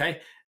 Okay.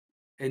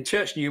 In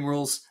church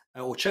numerals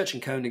or church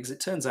encodings,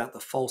 it turns out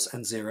that false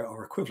and 0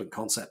 are equivalent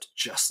concept,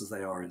 just as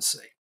they are in C.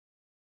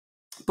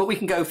 But we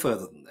can go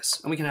further than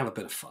this, and we can have a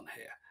bit of fun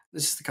here.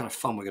 This is the kind of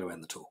fun we're going to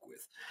end the talk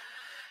with.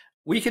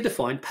 We could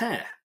define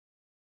pair.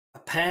 A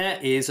pair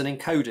is an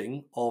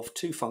encoding of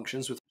two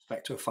functions with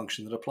respect to a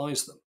function that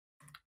applies them.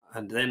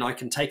 And then I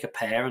can take a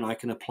pair and I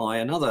can apply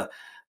another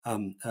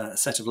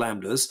set of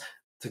lambdas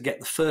to get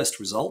the first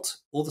result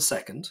or the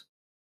second.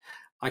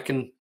 I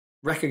can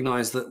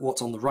recognize that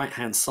what's on the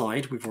right-hand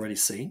side we've already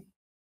seen.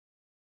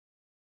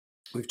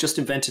 We've just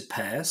invented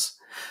pairs,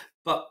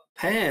 but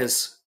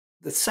pairs,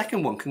 the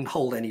second one can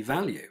hold any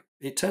value.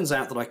 It turns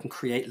out that I can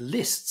create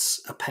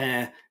lists. A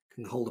pair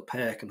can hold a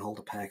pair, can hold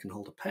a pair, can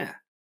hold a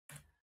pair,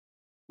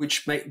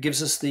 which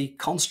gives us the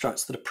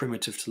constructs that are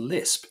primitive to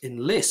Lisp.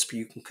 In Lisp,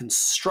 you can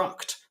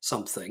construct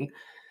something.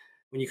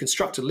 When you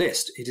construct a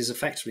list, it is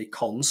effectively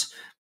cons.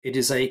 It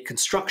is a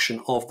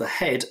construction of the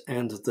head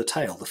and the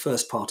tail, the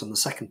first part and the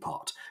second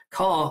part.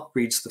 Car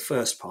reads the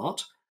first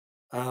part,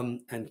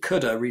 and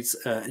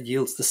CUDA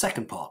yields the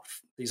second part.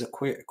 These are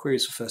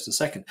queries for first and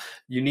second.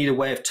 You need a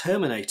way of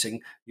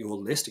terminating your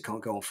list. It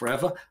can't go on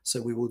forever,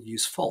 so we will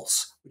use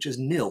false, which is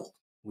nil.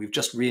 We've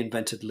just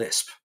reinvented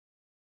Lisp.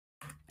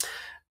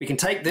 We can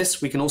take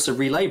this, we can also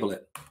relabel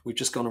it. We've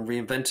just gone and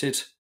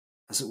reinvented,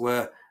 as it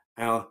were,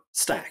 our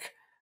stack.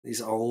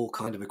 These are all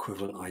kind of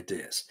equivalent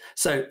ideas.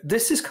 So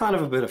this is kind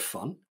of a bit of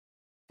fun,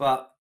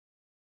 but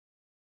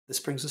this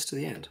brings us to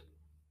the end.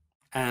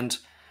 And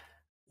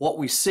what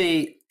we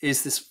see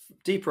is this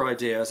deeper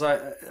idea.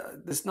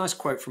 This nice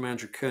quote from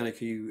Andrew Koenig,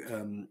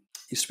 who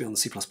used to be on the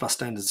C++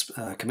 standards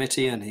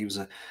committee, and he was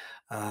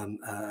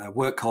a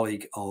work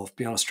colleague of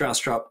Bjarne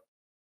Stroustrup.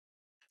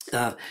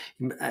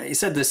 He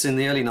said this in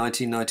the early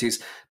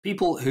 1990s.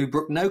 People who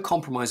brook no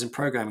compromise in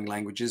programming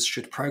languages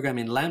should program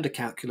in Lambda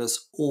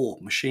calculus or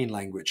machine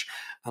language.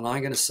 And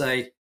I'm going to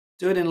say,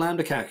 do it in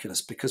Lambda calculus,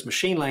 because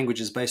machine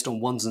language is based on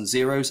ones and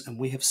zeros, and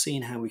we have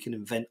seen how we can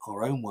invent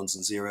our own ones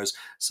and zeros.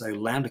 So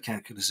Lambda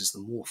calculus is the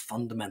more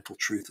fundamental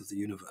truth of the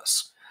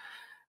universe.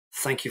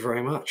 Thank you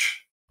very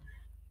much.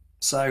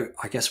 So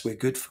I guess we're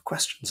good for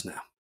questions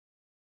now.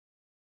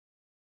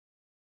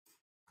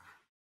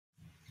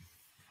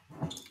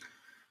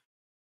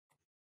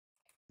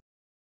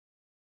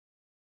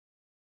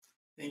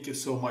 Thank you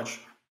so much.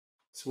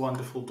 It's a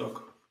wonderful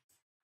talk.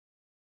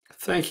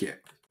 Thank you.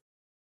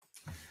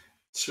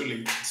 It's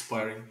really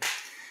inspiring.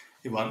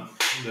 Ivan,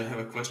 do you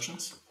have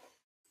questions?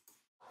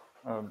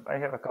 I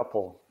have a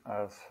couple.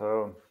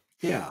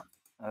 Yeah.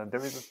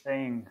 There is a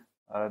saying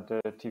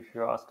that if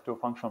you ask to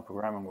functional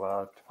programming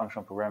what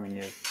functional programming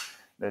is,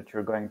 that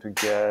you're going to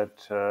get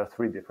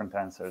 3 different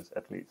answers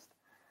at least.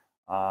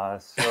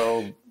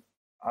 So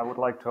I would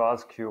like to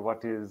ask you,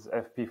 what is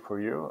FP for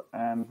you?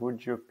 And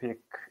would you pick,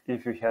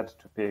 if you had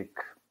to pick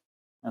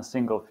a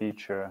single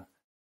feature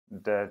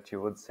that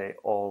you would say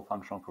all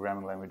functional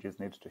programming languages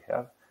need to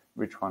have,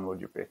 which one would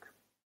you pick?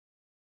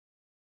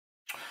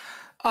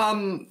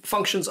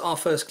 Functions are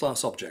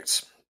first-class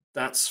objects.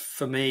 That's,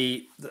 for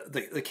me,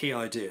 the key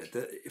idea.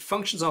 If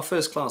functions are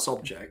first-class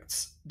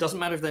objects, doesn't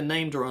matter if they're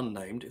named or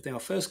unnamed. If they are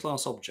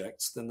first-class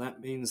objects, then that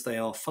means they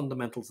are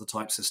fundamental to the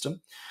type system.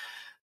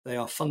 They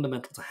are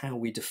fundamental to how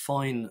we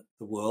define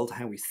the world,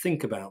 how we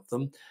think about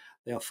them.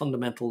 They are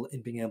fundamental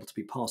in being able to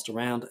be passed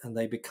around, and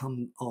they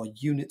become our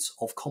units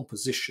of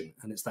composition,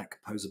 and it's that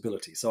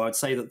composability. So I'd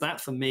say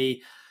that for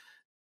me,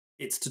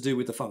 it's to do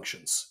with the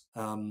functions.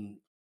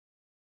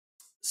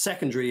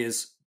 Secondary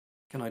is,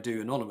 can I do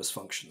anonymous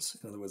functions?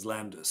 In other words,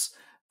 lambdas.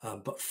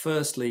 But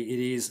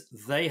firstly,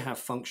 they have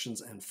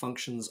functions, and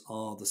functions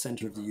are the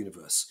center of the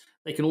universe.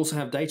 They can also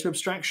have data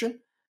abstraction.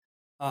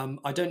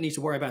 I don't need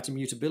to worry about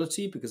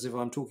immutability, because if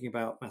I'm talking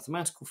about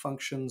mathematical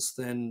functions,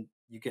 then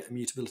you get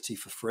immutability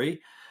for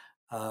free.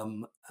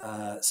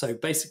 So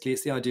basically,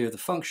 it's the idea of the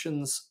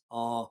functions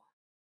are,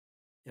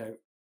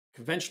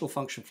 conventional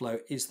function flow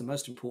is the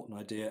most important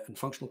idea, and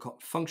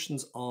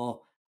functions are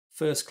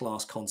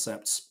first-class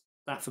concepts.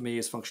 That, for me,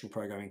 is functional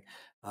programming,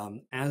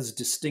 as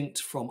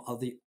distinct from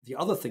the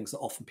other things that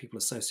often people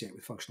associate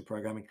with functional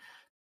programming.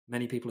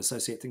 Many people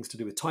associate things to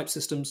do with type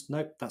systems.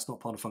 Nope, that's not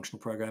part of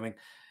functional programming.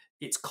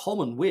 It's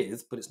common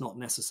with, but it's not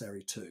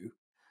necessary to.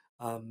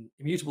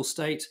 Immutable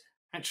state,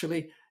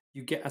 actually,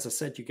 You get, as I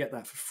said, you get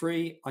that for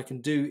free. I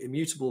can do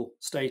immutable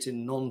state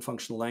in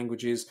non-functional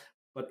languages,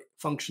 but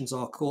functions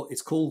are called,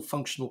 it's called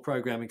functional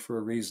programming for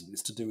a reason.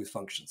 It's to do with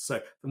functions.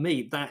 So for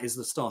me, that is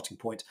the starting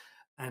point,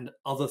 and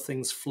other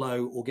things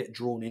flow or get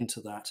drawn into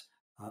that.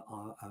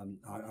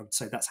 I would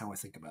say that's how I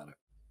think about it.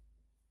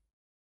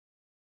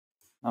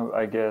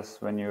 I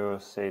guess when you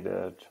say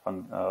that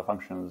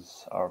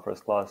functions are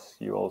first class,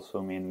 you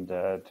also mean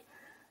that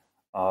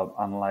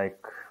unlike,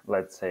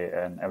 let's say,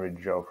 an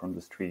average Joe from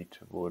the street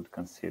would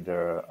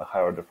consider a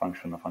higher order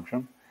function a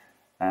function.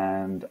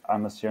 And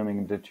I'm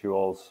assuming that you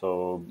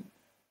also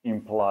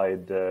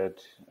implied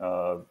that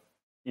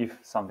if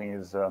something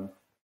is a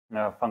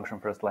function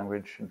first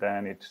language,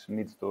 then it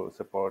needs to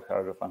support higher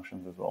order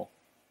functions as well.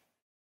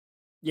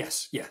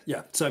 Yes,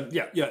 yeah. So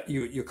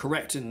you're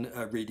correct in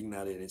reading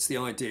that in. It's the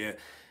idea.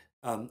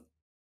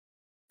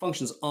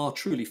 Functions are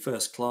truly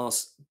first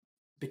class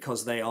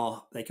because they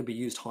can be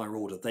used higher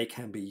order. They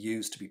can be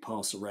used to be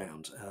passed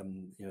around.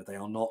 They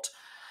are not.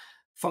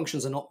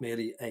 Functions are not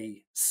merely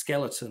a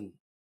skeleton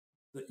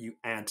that you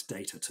add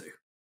data to.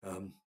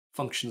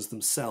 Functions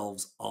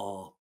themselves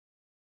are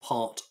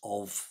part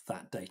of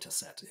that data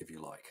set, if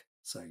you like.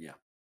 So yeah.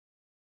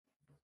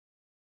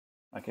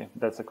 Okay,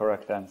 that's a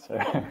correct answer.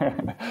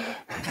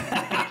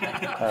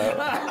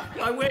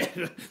 I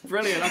win.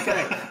 Brilliant.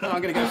 Okay,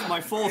 I'm going to go for my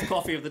fourth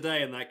coffee of the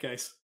day in that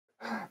case.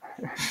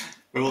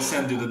 We will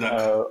send you the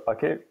duck.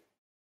 Okay.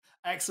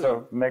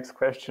 Excellent. So next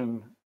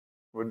question.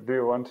 Do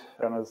you want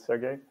another,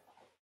 Sergey?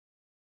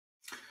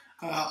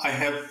 I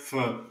have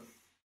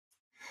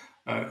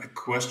a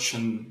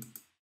question,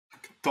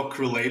 talk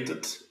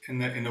related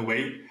in a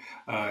way.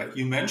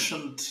 You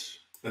mentioned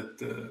that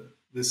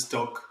this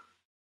talk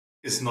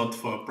is not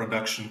for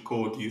production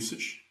code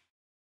usage.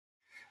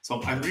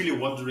 So I'm really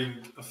wondering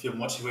of your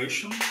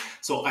motivation.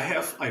 So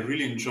I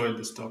really enjoyed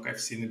this talk.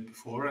 I've seen it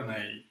before, and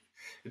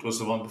it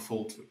was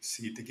wonderful to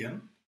see it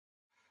again.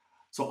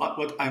 So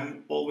what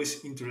I'm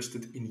always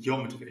interested in your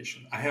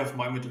motivation. I have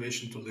my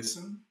motivation to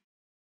listen,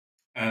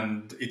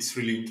 and it's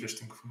really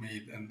interesting for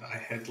me. And I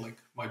had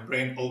my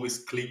brain always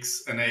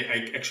clicks, and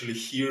I actually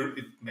hear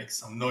it makes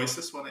some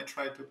noises when I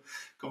try to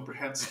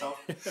comprehend stuff.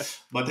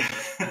 But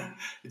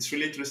it's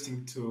really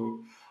interesting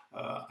to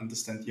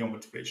understand your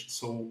motivation.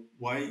 So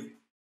why?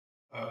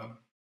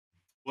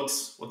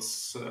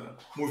 What's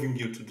moving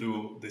you to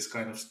do this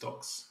kind of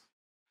talks?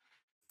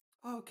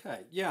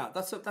 Okay, yeah,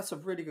 that's a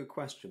really good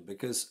question,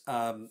 because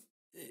I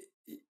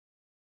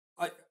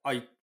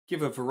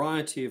give a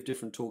variety of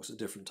different talks at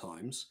different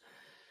times,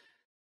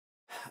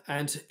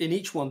 and in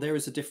each one there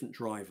is a different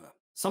driver.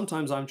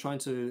 Sometimes I'm trying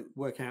to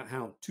work out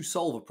how to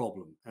solve a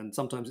problem, and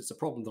sometimes it's a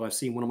problem that I've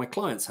seen one of my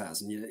clients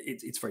has, and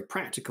it's very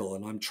practical,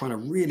 and I'm trying to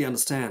really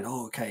understand,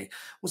 okay,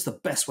 what's the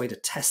best way to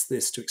test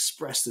this, to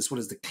express this,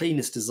 what is the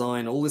cleanest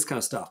design, all this kind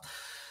of stuff.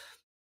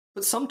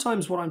 But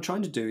sometimes what I'm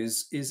trying to do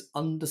is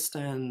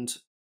understand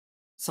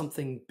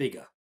something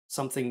bigger,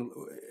 something.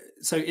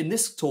 So in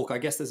this talk, I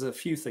guess there's a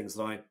few things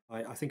that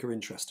I think are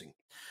interesting.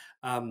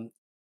 I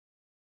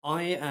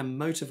am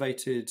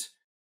motivated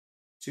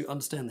to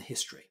understand the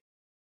history.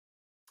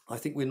 I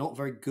think we're not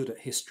very good at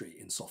history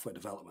in software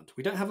development.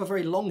 We don't have a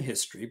very long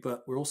history,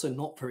 but we're also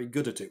not very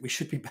good at it. We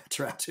should be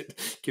better at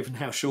it, given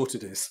how short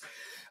it is.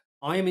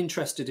 I am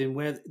interested in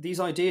where these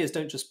ideas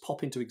don't just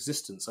pop into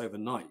existence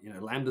overnight.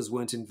 Lambdas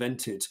weren't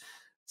invented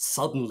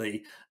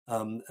suddenly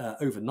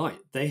overnight.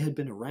 They had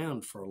been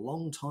around for a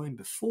long time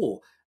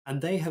before,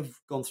 and they have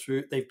gone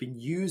through, they've been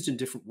used in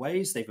different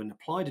ways, they've been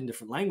applied in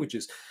different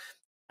languages.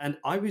 And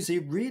I was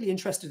really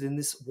interested in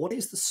this. What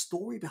is the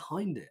story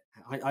behind it?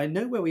 I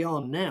know where we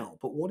are now,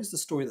 but what is the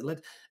story that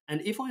led?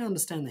 And if I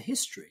understand the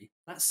history,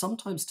 that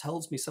sometimes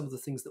tells me some of the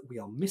things that we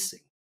are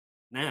missing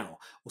now,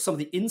 or some of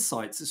the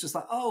insights. It's just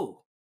like,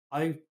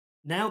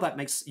 now that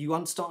makes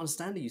you start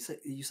understanding.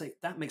 You say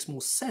that makes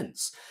more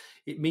sense.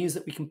 It means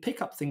that we can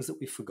pick up things that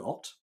we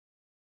forgot.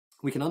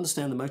 We can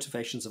understand the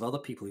motivations of other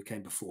people who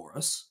came before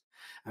us,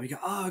 and we go,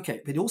 okay.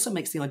 But it also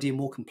makes the idea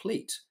more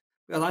complete.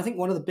 And I think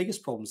one of the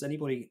biggest problems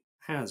anybody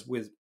has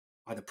with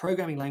either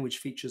programming language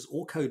features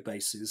or code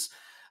bases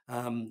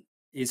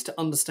is to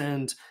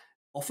understand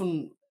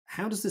often,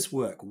 how does this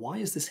work? Why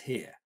is this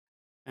here?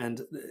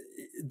 And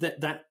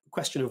that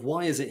question of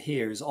why is it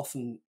here is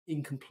often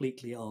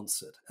incompletely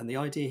answered. And the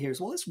idea here is,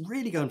 well, let's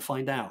really go and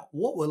find out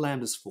what were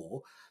Lambdas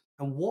for,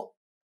 and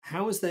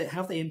how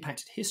have they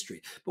impacted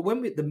history. But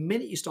the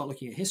minute you start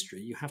looking at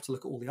history, you have to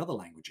look at all the other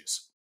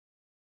languages.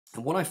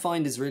 And what I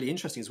find is really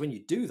interesting is when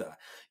you do that,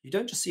 you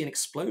don't just see an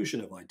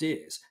explosion of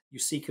ideas, you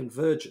see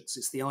convergence.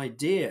 It's the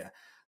idea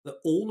that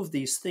all of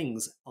these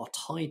things are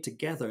tied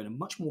together in a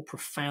much more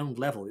profound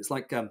level. It's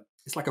like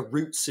a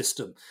root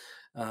system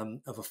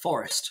of a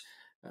forest.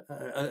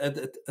 At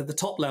the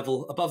top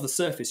level, above the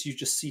surface, you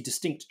just see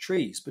distinct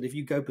trees. But if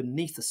you go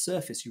beneath the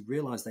surface, you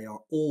realize they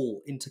are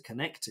all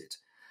interconnected.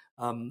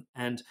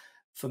 And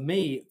for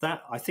me,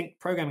 I think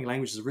programming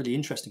languages are really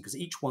interesting because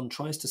each one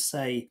tries to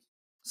say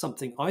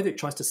something. Either it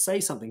tries to say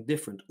something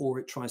different, or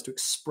it tries to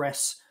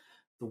express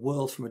the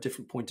world from a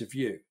different point of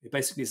view. It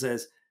basically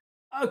says,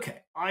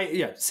 Okay,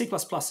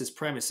 C++'s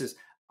premise is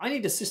I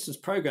need a systems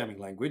programming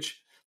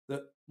language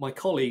that my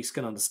colleagues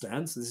can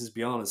understand. So this is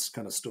Bjarne's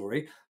kind of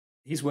story.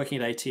 He's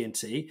working at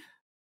AT&T.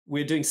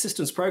 We're doing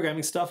systems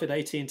programming stuff at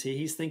AT&T.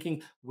 He's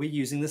thinking we're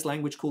using this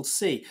language called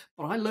C.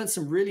 But I learned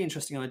some really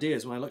interesting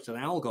ideas when I looked at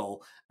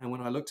Algol and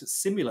when I looked at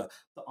Simula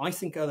that I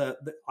think that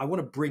I want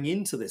to bring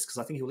into this because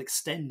I think it will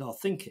extend our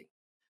thinking.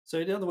 So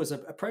in other words, a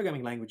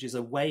programming language is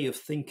a way of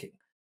thinking.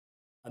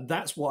 And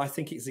that's what I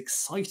think is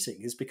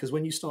exciting, is because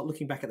when you start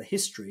looking back at the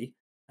history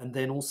and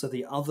then also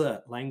the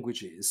other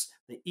languages,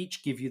 they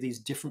each give you these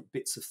different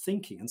bits of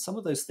thinking. And some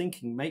of those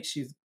thinking makes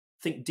you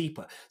think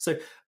deeper. So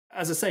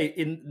as I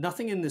say,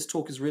 nothing in this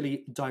talk is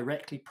really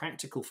directly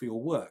practical for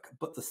your work,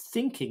 but the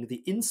thinking,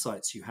 the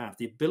insights you have,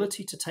 the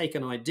ability to take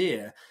an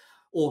idea,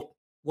 or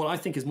what I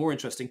think is more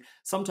interesting,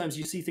 sometimes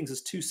you see things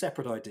as two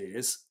separate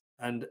ideas.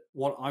 And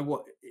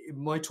in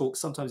my talk,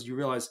 sometimes you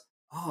realize,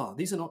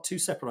 these are not two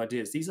separate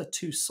ideas. These are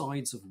two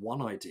sides of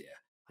one idea.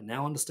 I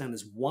now understand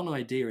this one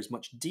idea is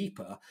much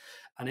deeper,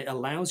 and it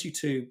allows you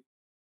to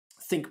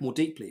think more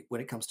deeply when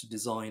it comes to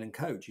design and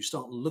code. You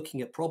start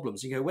looking at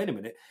problems. You go, wait a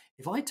minute,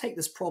 if I take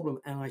this problem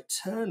and I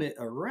turn it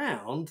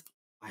around,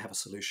 I have a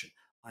solution.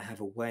 I have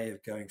a way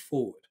of going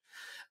forward.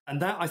 And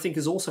that, I think,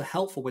 is also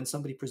helpful when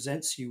somebody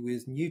presents you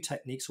with new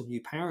techniques or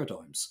new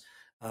paradigms.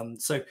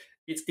 So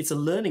it's a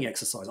learning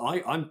exercise.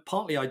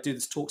 I do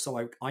this talk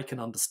so I can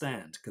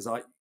understand, because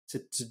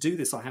to do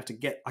this, I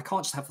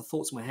can't just have the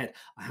thoughts in my head.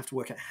 I have to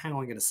work out how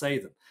I'm going to say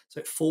them. So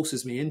it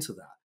forces me into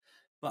that.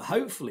 But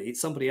hopefully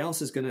somebody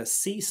else is going to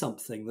see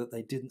something that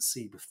they didn't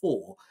see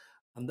before.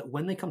 And that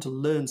when they come to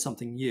learn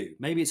something new,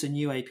 maybe it's a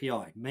new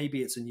API,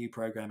 maybe it's a new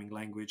programming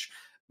language,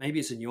 maybe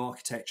it's a new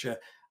architecture,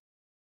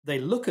 they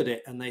look at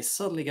it and they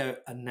suddenly go,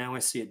 and now I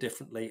see it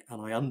differently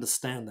and I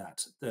understand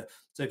that.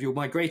 So if you're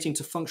migrating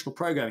to functional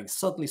programming,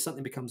 suddenly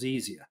something becomes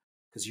easier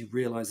because you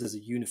realize there's a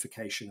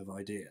unification of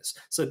ideas.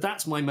 So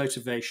that's my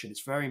motivation.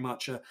 It's very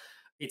much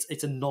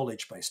it's a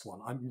knowledge-based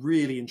one. I'm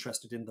really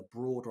interested in the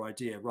broader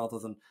idea rather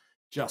than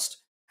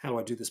just how do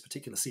I do this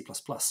particular C++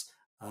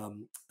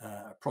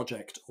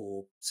 project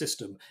or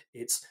system.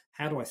 It's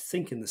how do I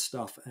think in this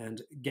stuff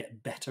and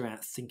get better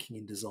at thinking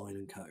in design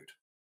and code.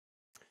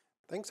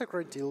 Thanks a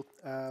great deal.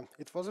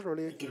 It was a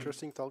really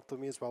interesting talk to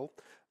me as well.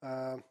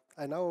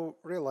 I now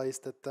realize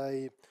that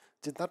I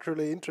did not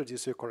really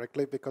introduce you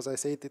correctly, because I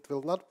said it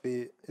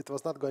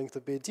was not going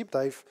to be a deep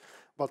dive,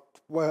 but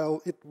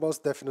well, it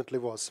most definitely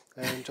was.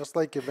 And just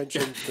like you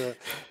mentioned,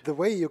 the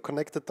way you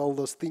connected all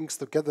those things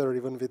together,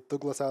 even with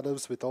Douglas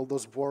Adams, with all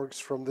those works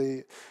from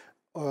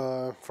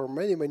for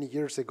many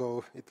years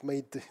ago, it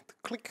made it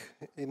click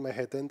in my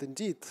head. And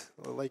indeed,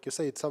 like you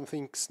said, some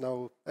things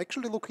now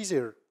actually look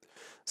easier.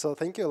 So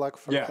thank you a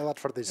lot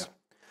for this.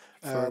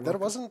 There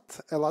wasn't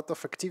a lot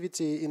of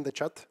activity in the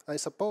chat. I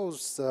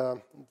suppose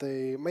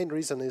the main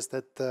reason is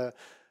that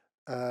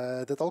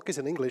the talk is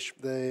in English.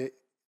 The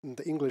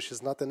English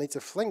is not a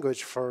native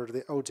language for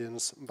the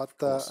audience, but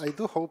I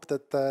do hope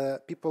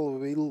that people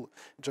will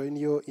join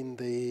you in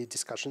the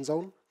discussion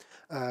zone,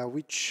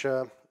 which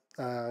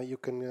you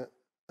can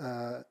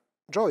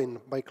join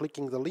by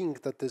clicking the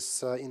link that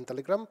is in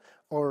Telegram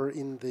or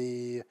in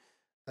the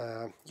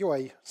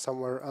UI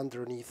somewhere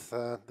underneath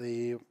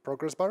the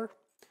progress bar.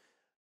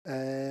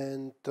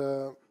 And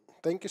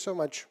thank you so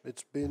much.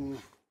 It's been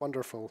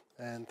wonderful.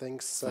 And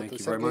thanks. Thank you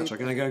very much. I'm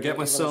going to go get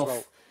myself.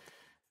 Well.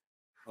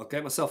 I'll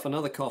get myself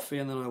another coffee,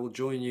 and then I will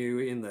join you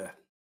in there.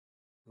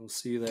 We'll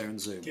see you there in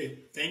Zoom. Okay.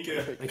 Thank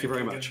you. Thank you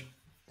very much.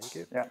 Thank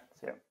you. Yeah.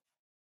 See you.